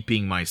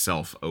keeping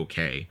myself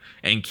okay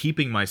and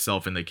keeping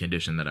myself in the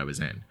condition that I was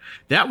in.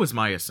 That was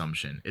my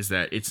assumption, is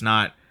that it's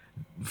not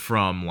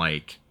from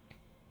like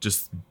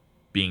just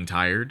being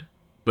tired,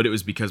 but it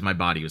was because my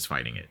body was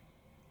fighting it.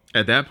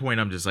 At that point,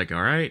 I'm just like,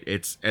 all right,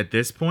 it's at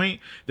this point,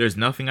 there's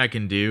nothing I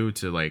can do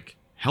to like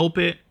help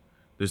it.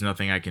 There's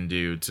nothing I can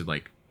do to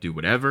like do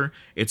whatever.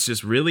 It's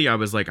just really, I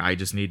was like, I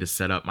just need to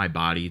set up my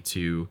body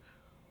to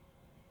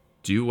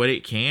do what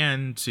it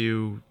can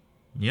to,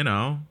 you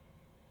know,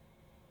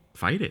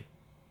 fight it.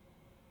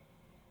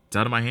 It's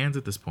out of my hands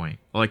at this point.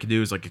 All I can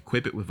do is like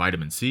equip it with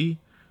vitamin C,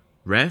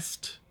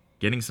 rest,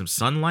 getting some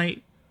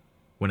sunlight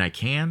when I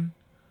can,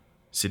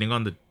 sitting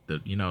on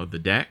the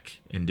deck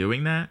and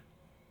doing that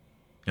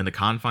in the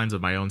confines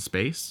of my own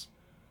space,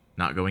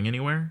 not going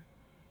anywhere.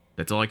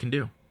 That's all I can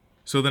do.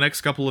 So the next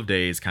couple of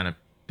days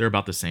they're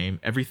about the same.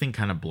 Everything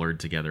kind of blurred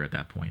together at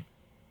that point.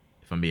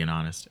 If I'm being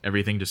honest,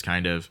 everything just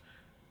kind of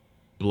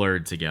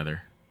blurred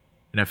together.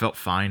 And I felt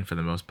fine for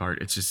the most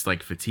part. It's just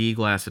like fatigue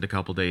lasted a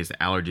couple days.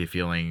 The allergy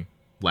feeling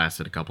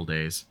lasted a couple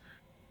days.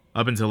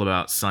 Up until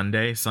about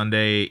Sunday.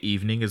 Sunday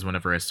evening is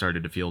whenever I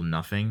started to feel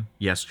nothing.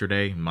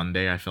 Yesterday,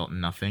 Monday, I felt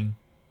nothing.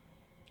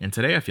 And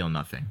today I feel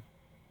nothing.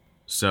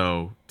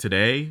 So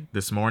today,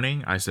 this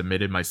morning, I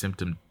submitted my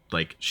symptom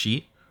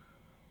sheet.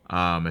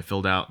 I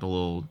filled out the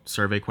little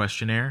survey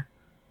questionnaire,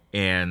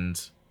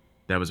 and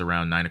that was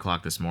around 9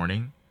 o'clock this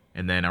morning.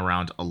 And then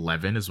around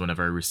 11 is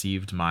whenever I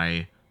received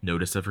my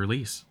notice of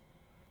release.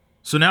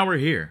 So now we're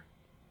here.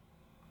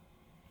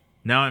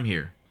 Now I'm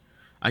here.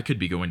 I could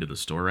be going to the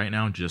store right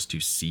now just to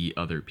see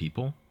other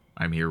people.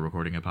 I'm here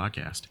recording a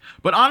podcast.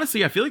 But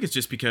honestly, I feel like it's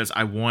just because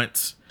I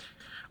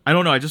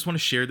don't know, I just want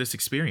to share this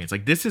experience.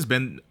 Like, this has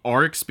been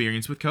our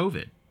experience with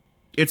COVID.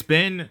 It's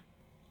been,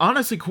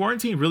 honestly,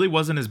 quarantine really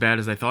wasn't as bad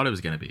as I thought it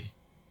was going to be.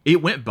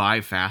 It went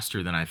by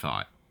faster than I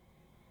thought.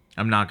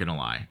 I'm not going to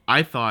lie.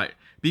 I thought,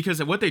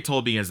 because what they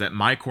told me is that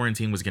my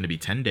quarantine was going to be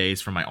 10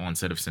 days from my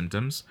onset of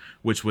symptoms,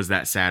 which was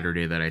that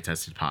Saturday that I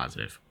tested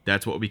positive.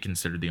 That's what we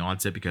considered the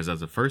onset, because that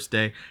was the first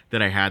day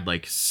that I had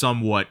like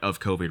somewhat of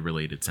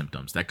COVID-related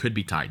symptoms. That could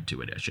be tied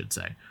to it, I should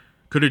say.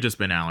 Could have just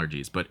been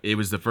allergies, but it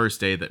was the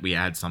first day that we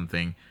had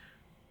something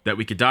that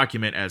we could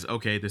document as,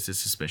 okay, this is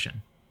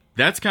suspicion.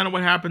 That's kind of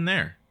what happened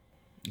there.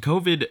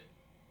 COVID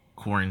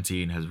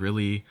quarantine has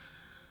really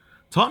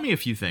taught me a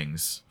few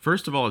things.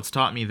 First of all, it's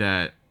taught me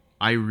that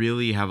I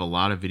really have a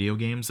lot of video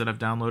games that I've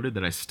downloaded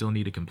that I still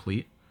need to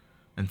complete.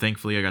 And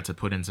thankfully, I got to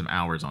put in some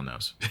hours on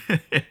those.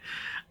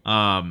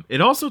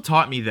 It also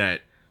taught me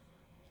that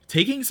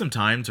taking some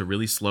time to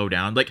really slow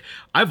down, like,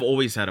 I've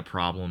always had a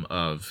problem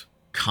of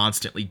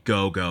constantly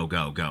go,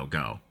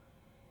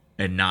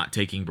 and not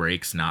taking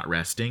breaks, not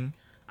resting.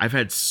 I've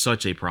had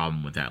such a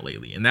problem with that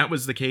lately. And that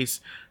was the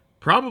case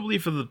probably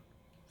for the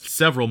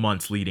several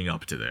months leading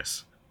up to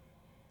this,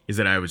 is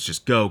that I was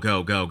just go.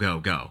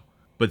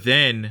 But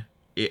then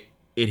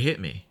it hit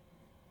me.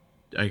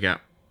 I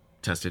got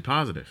tested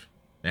positive.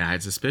 And I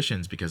had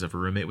suspicions because of a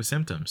roommate with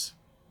symptoms.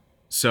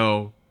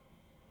 So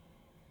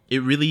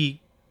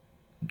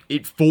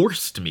it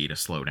forced me to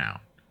slow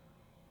down.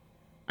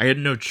 I had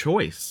no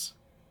choice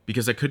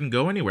because I couldn't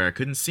go anywhere. I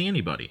couldn't see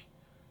anybody.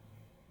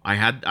 I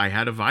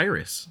had a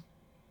virus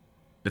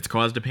that's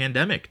caused a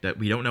pandemic that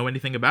we don't know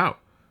anything about.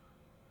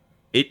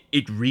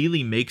 It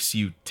really makes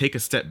you take a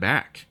step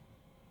back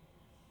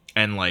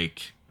and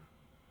like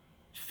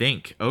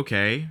think,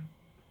 okay,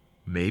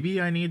 maybe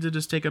I need to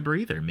just take a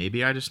breather.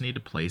 Maybe I just need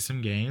to play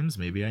some games.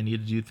 Maybe I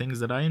need to do things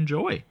that I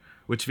enjoy,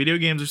 which video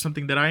games are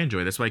something that I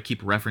enjoy. That's why I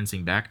keep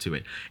referencing back to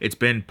it. It's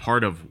been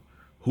part of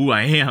who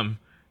I am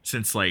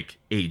since like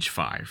age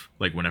 5.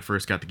 Like when I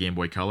first got the Game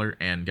Boy Color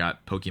and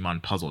got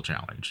Pokemon Puzzle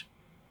Challenge,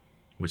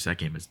 which that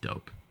game is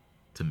dope.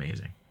 It's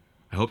amazing.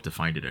 I hope to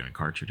find it in a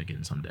cartridge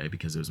again someday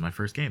because it was my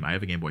first game. I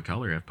have a Game Boy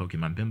Color. I have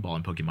Pokemon Pinball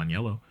and Pokemon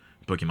Yellow,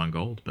 Pokemon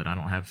Gold, but I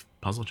don't have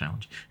Puzzle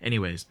Challenge.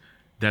 Anyways,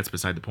 that's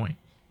beside the point.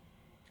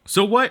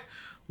 So what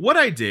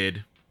I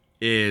did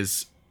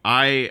is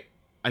I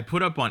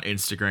put up on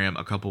Instagram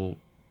a couple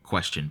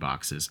question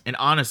boxes. And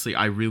honestly,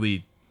 I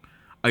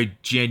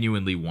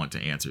genuinely want to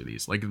answer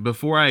these. Like,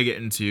 before I get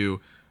into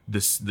the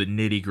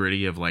nitty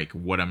gritty of like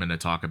what I'm going to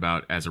talk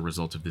about as a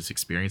result of this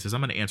experience, is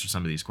I'm going to answer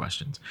some of these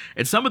questions.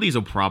 And some of these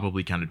will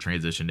probably kind of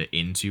transition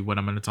into what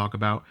I'm going to talk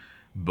about,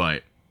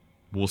 but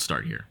we'll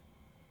start here.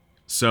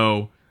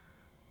 So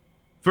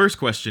first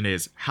question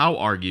is, how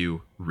are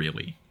you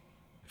really?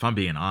 If I'm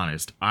being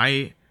honest,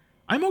 I'm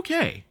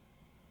okay.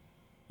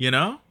 You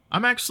know,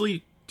 I'm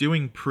actually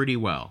doing pretty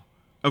well.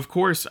 Of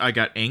course, I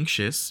got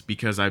anxious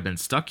because I've been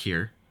stuck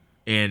here.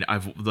 And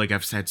I've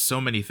had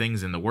so many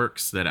things in the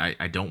works that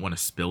I don't want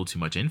to spill too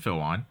much info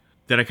on,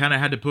 that I kind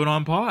of had to put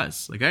on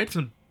pause. Like, I had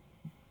some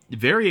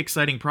very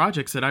exciting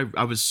projects that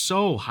I was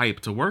so hyped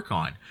to work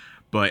on,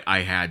 but I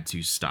had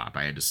to stop.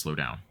 I had to slow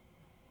down.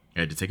 I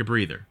had to take a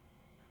breather.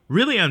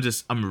 really,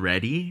 I'm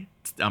ready.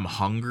 I'm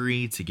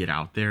hungry to get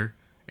out there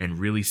and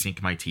really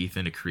sink my teeth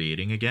into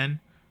creating again,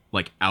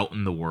 like out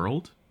in the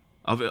world.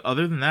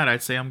 Other than that,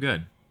 I'd say I'm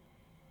good.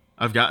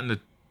 I've gotten to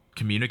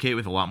communicate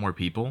with a lot more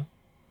people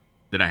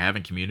that I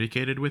haven't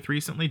communicated with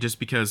recently just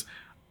because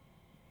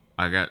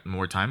I got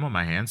more time on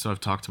my hands, so I've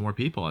talked to more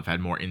people. I've had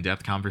more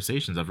in-depth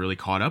conversations. I've really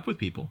caught up with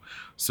people.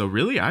 So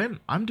really,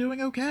 I'm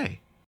doing okay.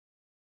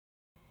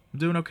 I'm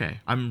doing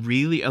okay. I'm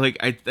really like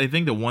I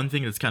think the one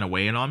thing that's kind of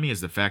weighing on me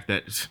is the fact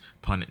that,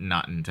 pun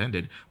not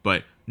intended,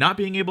 but not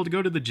being able to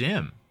go to the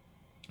gym.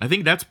 I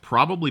think that's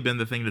probably been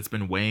the thing that's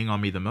been weighing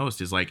on me the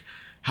most is like,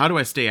 how do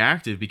I stay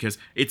active? Because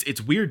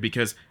it's weird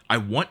because I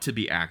want to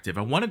be active.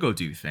 I want to go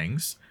do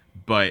things,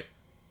 but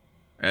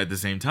at the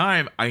same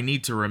time, I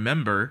need to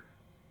remember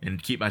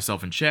and keep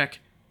myself in check.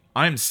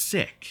 I'm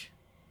sick.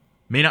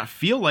 May not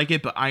feel like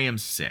it, but I am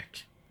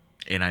sick.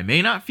 And I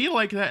may not feel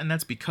like that, and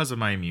that's because of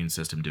my immune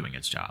system doing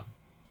its job.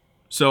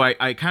 So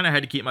I kind of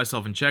had to keep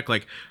myself in check.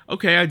 Like,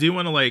 okay, I do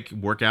want to like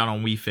work out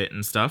on Wii Fit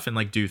and stuff and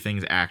like do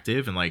things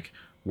active and like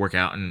work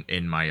out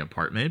in my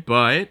apartment,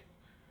 but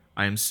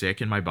I am sick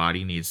and my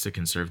body needs to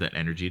conserve that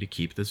energy to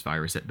keep this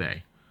virus at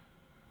bay.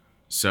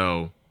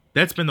 So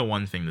that's been the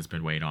one thing that's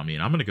been weighing on me.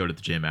 And I'm going to go to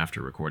the gym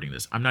after recording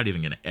this. I'm not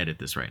even going to edit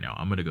this right now.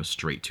 I'm going to go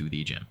straight to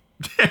the gym.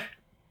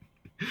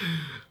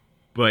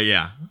 But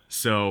yeah,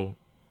 so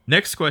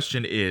next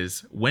question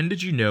is, when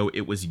did you know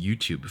it was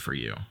YouTube for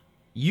you?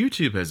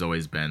 YouTube has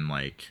always been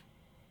like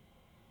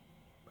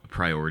a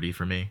priority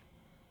for me.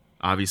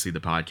 Obviously, the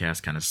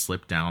podcast kind of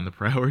slipped down the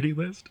priority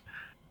list.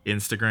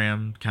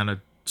 Instagram kind of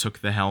took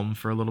the helm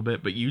for a little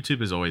bit, but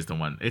YouTube is always the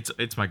one.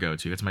 It's my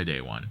go-to. It's my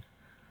day one.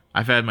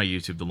 I've had my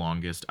YouTube the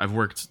longest. I've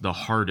worked the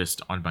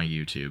hardest on my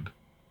YouTube.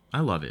 I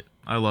love it.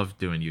 I love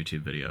doing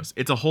YouTube videos.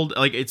 It's a whole,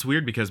 like, it's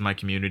weird because my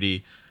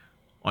community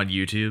on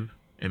YouTube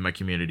and my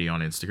community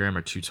on Instagram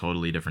are two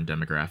totally different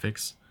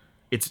demographics.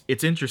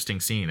 It's interesting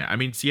seeing that. I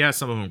mean, yeah,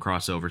 some of them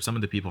cross over. Some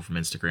of the people from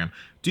Instagram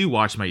do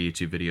watch my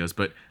YouTube videos,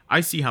 but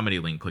I see how many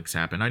link clicks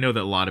happen. I know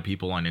that a lot of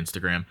people on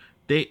Instagram,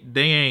 they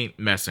ain't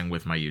messing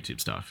with my YouTube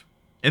stuff.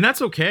 And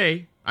that's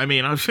okay. I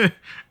mean,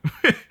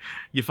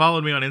 you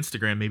followed me on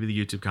Instagram, maybe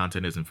the YouTube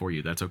content isn't for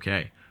you. That's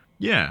okay.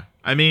 Yeah,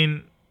 I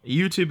mean,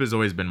 YouTube has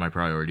always been my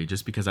priority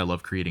just because I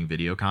love creating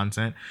video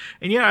content.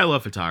 And yeah, I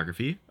love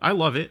photography. I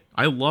love it.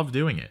 I love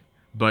doing it.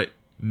 But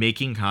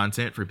making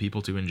content for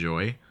people to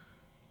enjoy,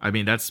 I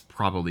mean, that's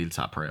probably the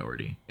top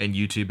priority. And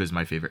YouTube is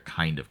my favorite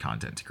kind of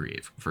content to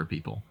create for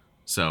people.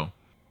 So,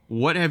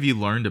 what have you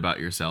learned about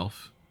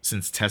yourself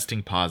since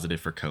testing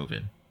positive for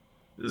COVID?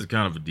 This is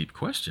kind of a deep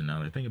question now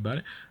that I think about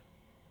it.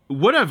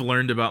 What I've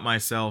learned about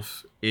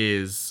myself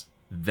is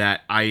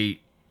that I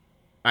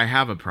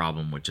have a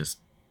problem with just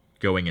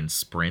going in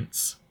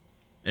sprints.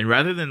 And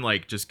rather than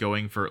like just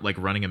going for like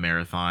running a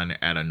marathon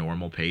at a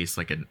normal pace,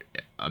 like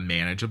a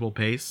manageable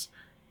pace,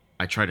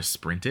 I try to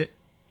sprint it.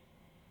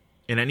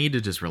 And I need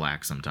to just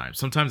relax sometimes.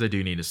 Sometimes I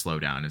do need to slow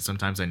down, and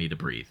sometimes I need to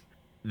breathe.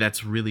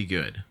 That's really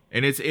good.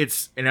 And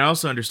and I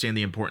also understand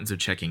the importance of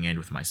checking in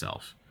with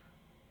myself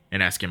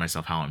and asking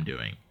myself how I'm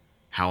doing,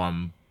 how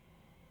I'm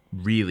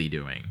really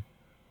doing.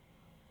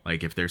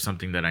 Like if there's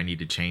something that I need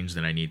to change,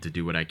 then I need to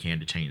do what I can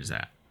to change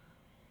that.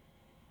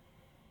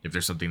 If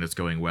there's something that's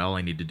going well,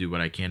 I need to do what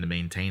I can to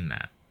maintain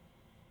that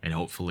and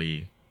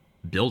hopefully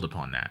build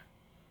upon that.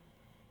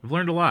 I've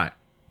learned a lot.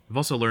 I've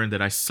also learned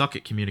that I suck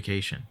at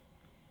communication.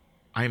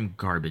 I am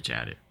garbage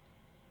at it.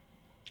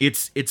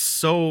 It's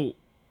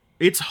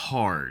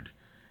hard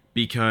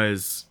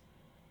because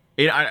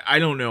I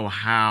don't know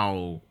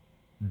how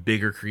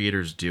bigger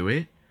creators do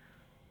it,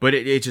 but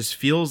it just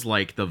feels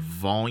like the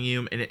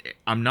volume, and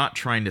I'm not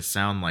trying to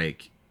sound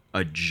like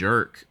a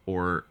jerk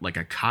or like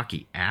a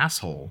cocky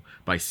asshole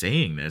by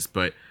saying this,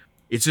 but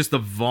it's just the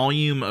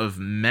volume of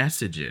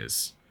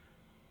messages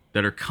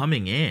that are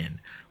coming in.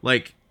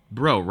 Like,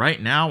 bro,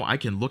 right now I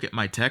can look at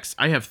my text.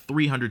 I have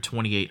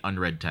 328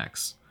 unread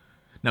texts.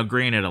 Now,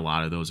 granted, a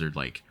lot of those are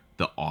like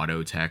the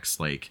auto texts,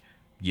 like,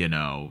 you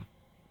know,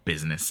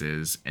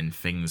 businesses and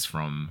things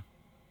from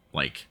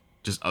like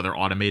just other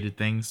automated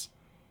things.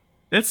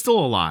 That's still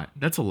a lot.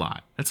 That's a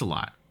lot. That's a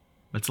lot.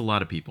 That's a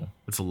lot of people.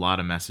 That's a lot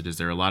of messages.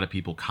 There are a lot of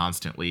people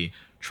constantly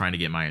trying to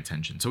get my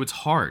attention. So it's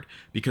hard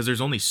because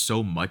there's only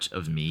so much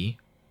of me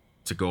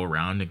to go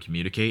around and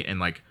communicate. And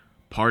like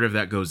part of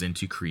that goes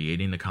into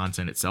creating the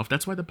content itself.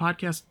 That's why the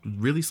podcast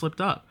really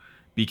slipped up,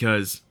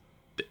 because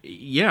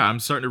yeah, I'm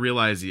starting to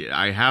realize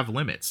I have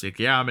limits. Like,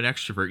 yeah, I'm an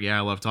extrovert. Yeah,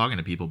 I love talking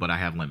to people, but I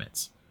have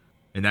limits.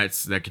 And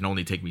that can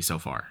only take me so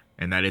far.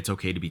 And that it's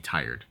okay to be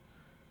tired.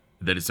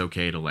 That it's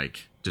okay to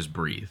like just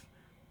breathe.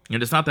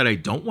 And it's not that I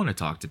don't want to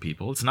talk to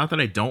people. It's not that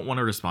I don't want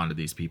to respond to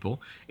these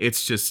people.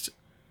 It's just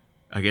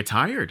I get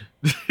tired.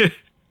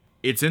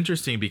 It's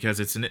interesting because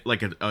it's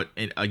like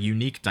a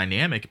unique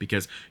dynamic,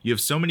 because you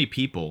have so many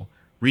people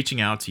reaching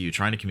out to you,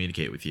 trying to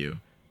communicate with you,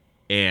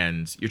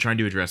 and you're trying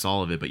to address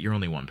all of it, but you're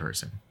only one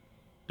person.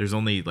 There's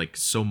only like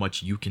so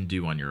much you can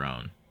do on your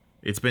own.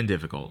 It's been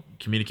difficult.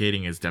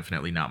 Communicating is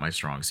definitely not my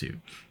strong suit.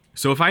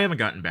 So if I haven't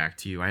gotten back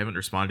to you, I haven't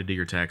responded to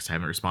your text, I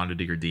haven't responded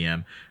to your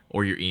DM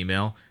or your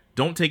email,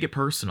 Don't take it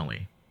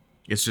personally.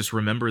 It's just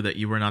remember that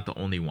you are not the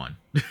only one.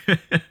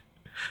 Like,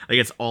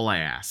 it's all I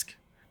ask.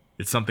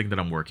 It's something that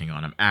I'm working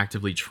on. I'm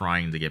actively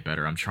trying to get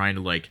better. I'm trying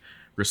to, like,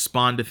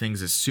 respond to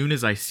things as soon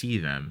as I see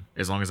them,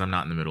 as long as I'm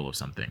not in the middle of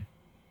something.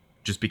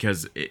 Just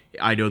because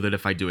I know that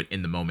if I do it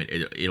in the moment,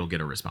 it'll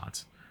get a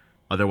response.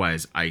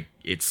 Otherwise,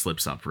 it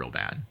slips up real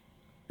bad.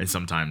 And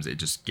sometimes it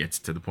just gets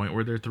to the point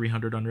where there are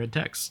 300 unread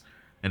texts.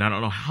 And I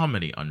don't know how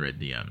many unread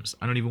DMs.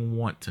 I don't even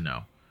want to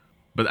know.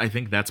 But I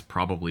think that's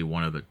probably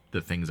one of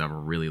the things I've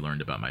really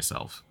learned about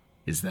myself.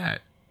 Is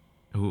that...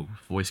 Ooh,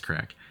 voice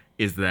crack.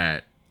 Is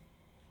that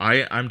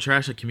I'm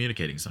trash at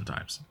communicating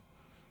sometimes.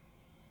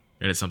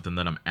 And it's something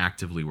that I'm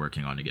actively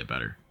working on to get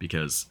better.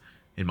 Because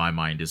in my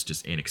mind, it's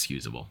just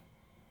inexcusable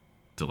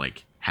to,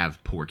 like,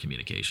 have poor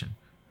communication.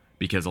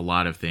 Because a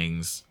lot of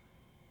things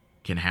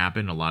can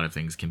happen. A lot of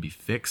things can be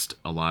fixed.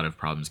 A lot of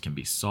problems can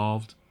be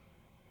solved.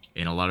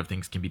 And a lot of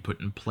things can be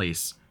put in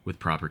place with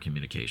proper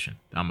communication.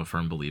 I'm a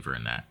firm believer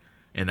in that.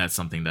 And that's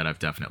something that I've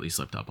definitely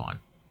slipped up on.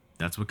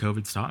 That's what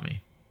COVID's taught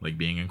me, like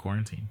being in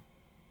quarantine.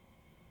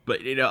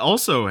 But it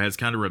also has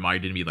kind of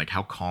reminded me, like,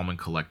 how calm and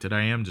collected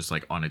I am just,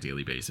 like, on a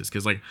daily basis.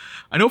 Because, like,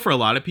 I know for a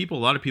lot of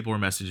people were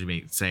messaging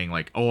me saying,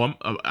 like, oh,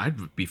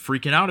 I'd be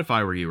freaking out if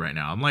I were you right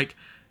now. I'm like,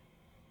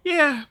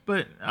 yeah,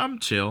 but I'm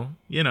chill.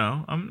 You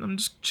know, I'm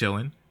just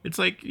chilling. It's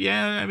like,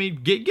 yeah, I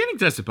mean, getting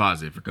tested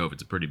positive for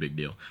COVID's a pretty big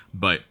deal.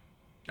 But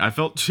I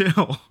felt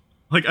chill.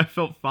 Like, I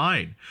felt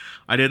fine.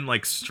 I didn't,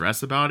 like,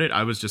 stress about it.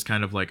 I was just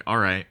kind of like, all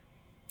right,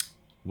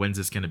 when's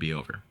this going to be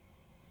over?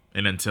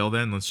 And until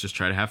then, let's just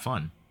try to have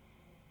fun.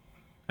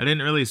 I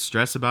didn't really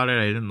stress about it.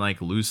 I didn't, like,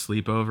 lose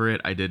sleep over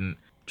it. I didn't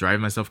drive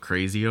myself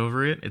crazy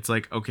over it. It's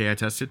like, okay, I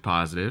tested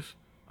positive.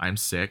 I'm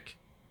sick.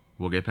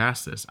 We'll get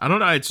past this. I don't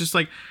know. It's just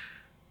like,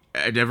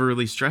 I never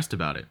really stressed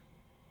about it.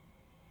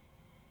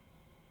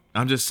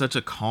 I'm just such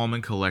a calm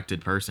and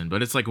collected person.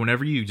 But it's like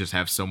whenever you just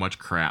have so much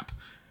crap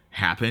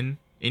happen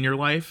in your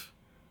life,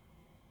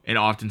 and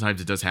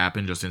oftentimes it does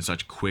happen just in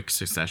such quick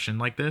succession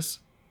like this,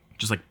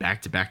 just like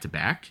back to back to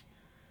back,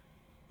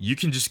 you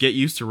can just get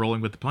used to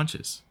rolling with the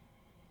punches.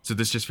 So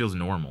this just feels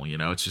normal, you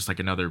know? It's just like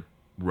another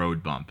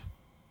road bump,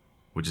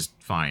 which is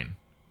fine.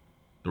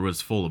 The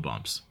road's full of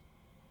bumps.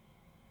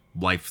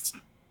 Life's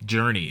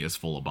journey is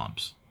full of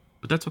bumps,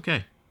 but that's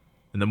okay.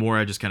 And the more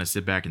I just kind of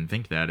sit back and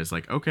think that, it's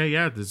like, okay,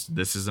 yeah, this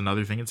is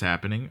another thing that's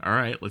happening. All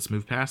right, let's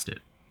move past it.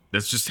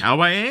 That's just how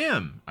I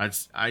am.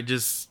 I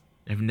just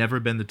have never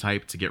been the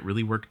type to get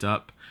really worked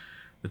up,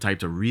 the type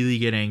to really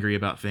get angry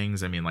about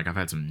things. I mean, like, I've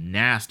had some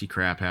nasty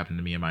crap happen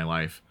to me in my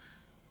life,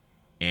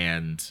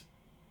 and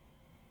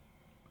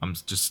I'm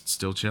just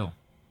still chill.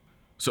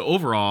 So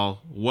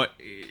overall,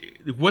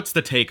 what's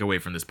the takeaway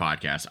from this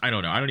podcast? I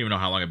don't know. I don't even know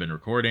how long I've been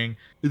recording.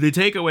 The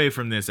takeaway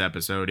from this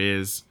episode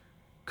is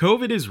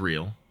COVID is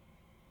real.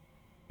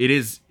 It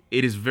is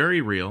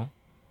very real.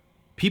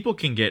 People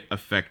can get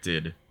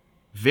affected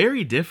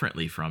very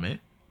differently from it,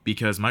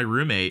 because my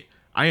roommate,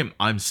 he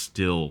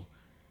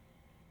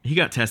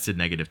got tested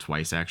negative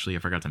twice, actually. I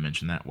forgot to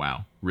mention that.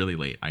 Wow. Really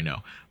late, I know.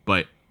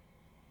 But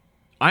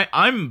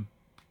I'm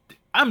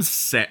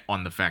set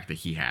on the fact that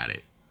he had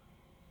it.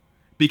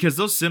 Because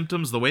those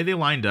symptoms, the way they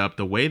lined up,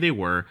 the way they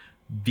were,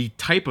 the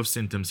type of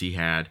symptoms he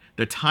had,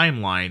 the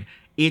timeline,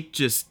 it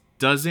just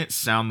doesn't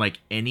sound like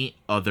any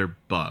other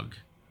bug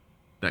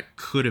that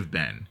could have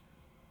been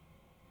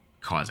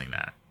causing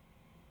that.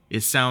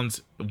 It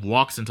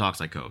walks and talks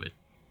like COVID.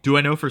 Do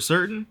I know for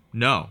certain?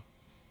 No,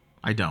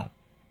 I don't.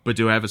 But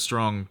do I have a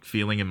strong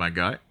feeling in my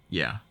gut?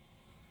 Yeah.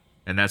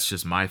 And that's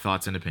just my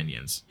thoughts and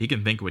opinions. He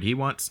can think what he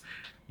wants.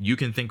 You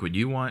can think what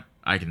you want.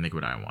 I can think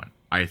what I want.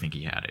 I think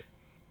he had it.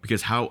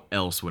 Because how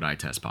else would I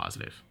test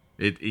positive?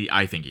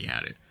 I think he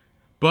had it.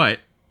 But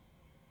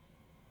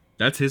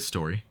that's his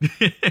story.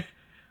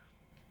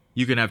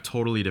 You can have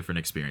totally different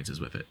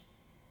experiences with it.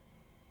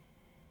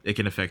 It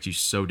can affect you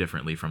so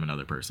differently from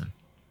another person.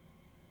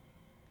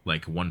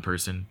 Like, one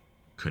person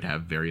could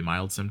have very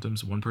mild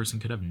symptoms. One person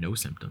could have no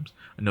symptoms.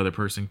 Another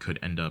person could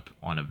end up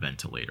on a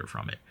ventilator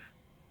from it.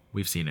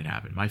 We've seen it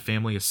happen. My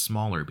family is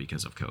smaller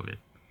because of COVID.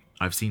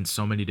 I've seen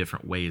so many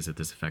different ways that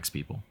this affects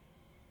people.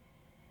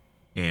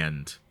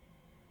 And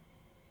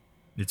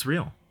it's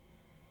real.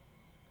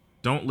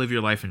 Don't live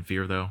your life in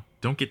fear, though.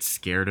 Don't get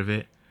scared of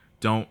it.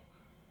 Don't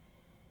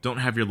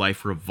have your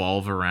life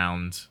revolve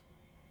around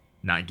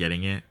not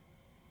getting it.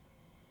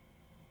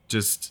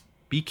 Just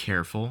be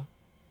careful.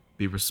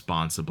 Be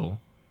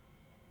responsible.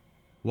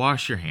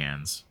 Wash your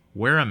hands.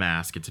 Wear a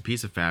mask. It's a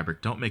piece of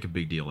fabric. Don't make a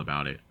big deal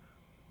about it.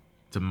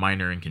 It's a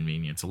minor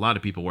inconvenience. A lot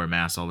of people wear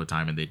masks all the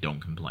time and they don't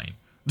complain.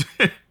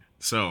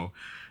 So,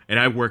 and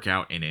I work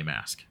out in a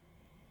mask.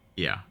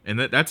 Yeah, and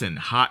that's in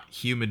hot,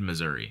 humid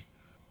Missouri.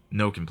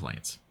 No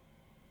complaints.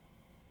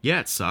 Yeah,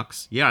 it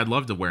sucks. Yeah, I'd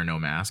love to wear no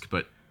mask,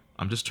 but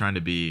I'm just trying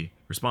to be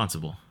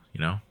responsible, you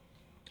know?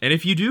 And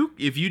if you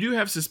do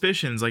have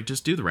suspicions, like,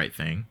 just do the right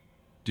thing.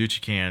 Do what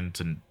you can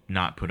to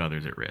not put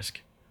others at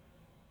risk.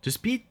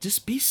 Just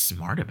be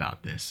smart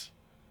about this.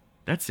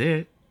 That's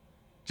it.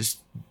 Just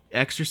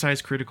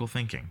exercise critical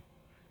thinking.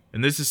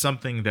 And this is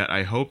something that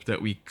I hope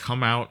that we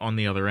come out on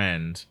the other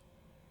end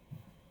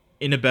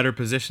in a better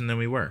position than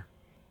we were.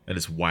 And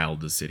it's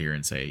wild to sit here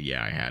and say,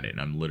 yeah, I had it. And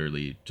I'm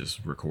literally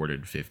just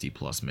recorded 50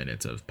 plus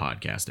minutes of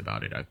podcast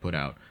about it. I've put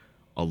out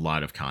a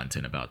lot of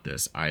content about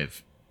this.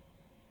 I've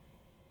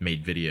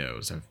made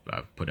videos.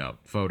 I've put out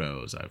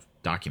photos. I've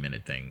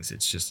documented things.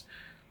 It's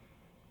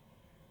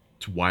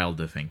wild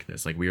to think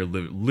this. Like, we are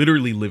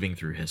literally living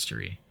through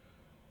history.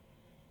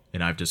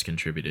 And I've just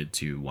contributed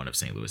to one of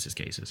St. Louis's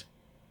cases.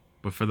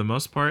 But for the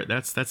most part,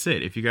 that's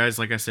it. If you guys,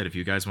 like I said, if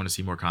you guys want to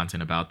see more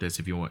content about this,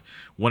 if you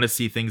want to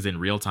see things in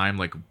real time,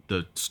 like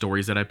the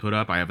stories that I put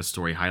up, I have a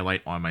story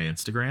highlight on my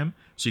Instagram.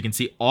 So you can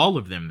see all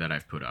of them that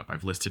I've put up.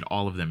 I've listed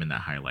all of them in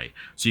that highlight.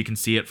 So you can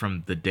see it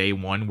from the day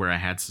one where I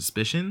had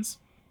suspicions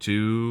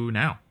to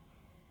now,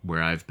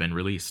 where I've been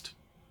released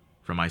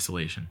from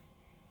isolation.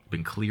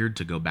 Been cleared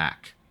to go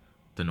back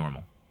to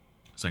normal.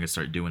 So I can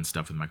start doing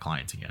stuff with my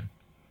clients again.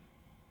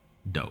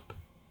 Dope.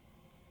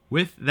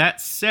 With that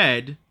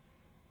said,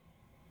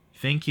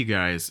 thank you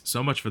guys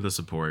so much for the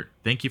support.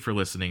 Thank you for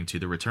listening to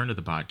the return of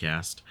the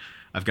podcast.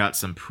 I've got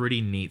some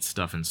pretty neat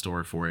stuff in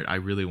store for it. I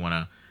really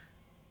want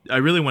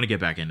to get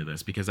back into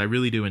this because I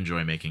really do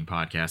enjoy making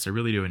podcasts. I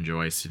really do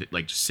enjoy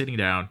just sitting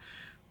down,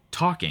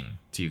 talking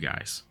to you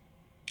guys.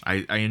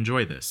 I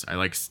enjoy this. I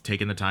like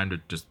taking the time to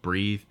just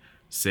breathe,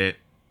 sit,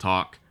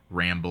 talk,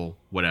 ramble,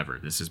 whatever.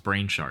 This is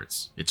Brain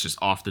Charts. It's just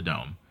off the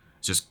dome.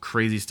 It's just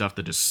crazy stuff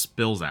that just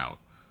spills out.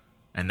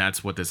 And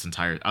that's what this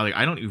entire...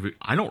 I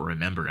don't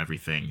remember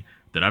everything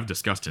that I've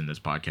discussed in this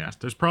podcast.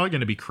 There's probably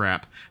going to be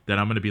crap that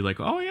I'm going to be like,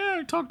 oh yeah,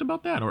 I talked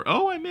about that. Or,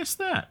 oh, I missed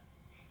that.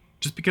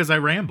 Just because I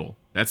ramble.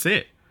 That's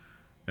it.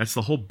 That's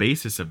the whole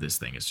basis of this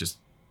thing. It's just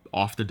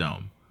off the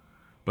dome.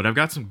 But I've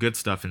got some good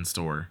stuff in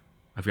store.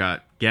 I've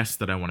got guests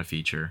that I want to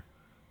feature.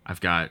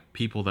 I've got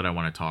people that I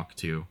want to talk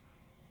to.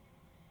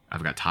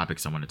 I've got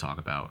topics I want to talk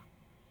about.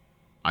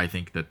 I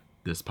think that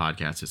this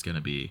podcast is going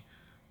to be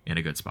in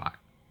a good spot.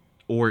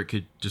 Or it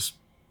could just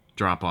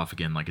drop off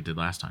again like it did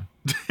last time.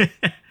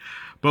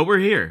 But we're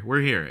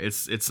here.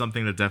 It's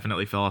something that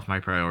definitely fell off my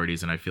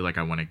priorities, and I feel like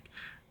I want to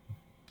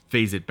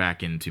phase it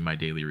back into my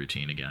daily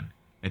routine again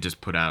and just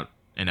put out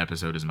an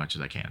episode as much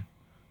as I can.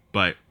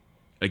 But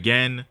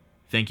again,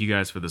 thank you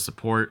guys for the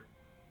support.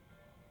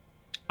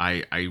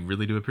 I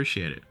really do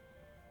appreciate it.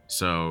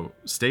 So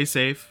stay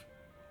safe,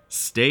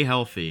 stay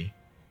healthy,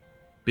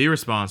 be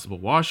responsible,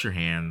 wash your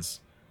hands,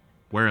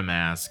 wear a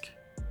mask,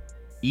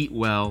 eat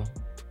well.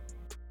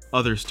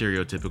 Other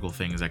stereotypical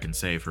things I can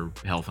say for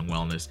health and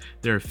wellness.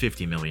 There are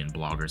 50 million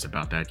bloggers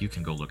about that. You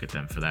can go look at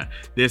them for that.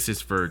 This is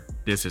for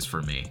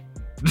me.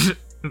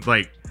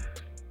 Like,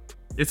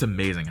 it's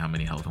amazing how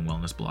many health and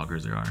wellness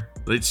bloggers there are.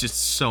 It's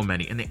just so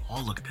many, and they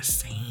all look the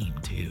same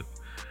too.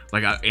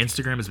 Like,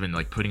 Instagram has been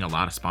like putting a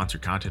lot of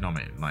sponsored content on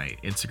my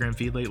Instagram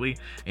feed lately,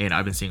 and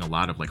I've been seeing a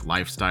lot of like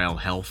lifestyle,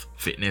 health,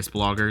 fitness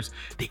bloggers.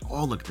 They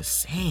all look the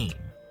same.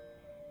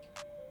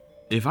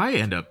 If I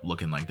end up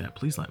looking like that,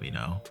 please let me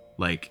know.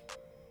 Like,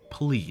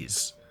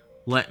 please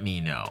let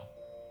me know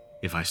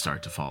if I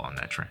start to fall on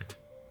that trend.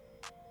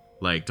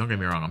 Like, don't get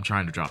me wrong, I'm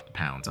trying to drop the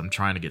pounds. I'm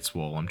trying to get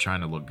swole. I'm trying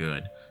to look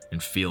good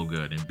and feel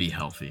good and be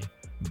healthy.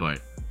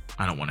 But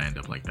I don't want to end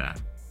up like that.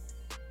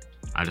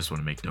 I just want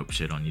to make dope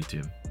shit on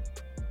YouTube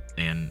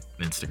and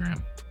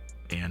Instagram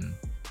and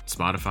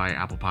Spotify,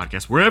 Apple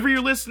Podcasts, wherever you're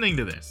listening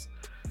to this.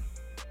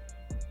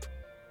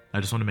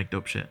 I just want to make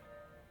dope shit.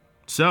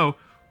 So,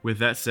 with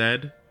that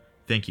said,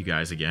 thank you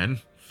guys again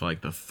for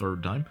like the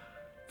third time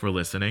for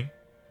listening.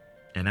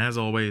 And as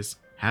always,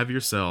 have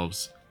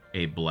yourselves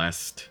a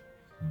blessed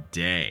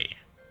day,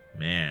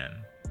 man.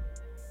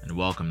 And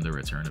welcome the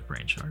return of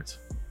Brain Charts.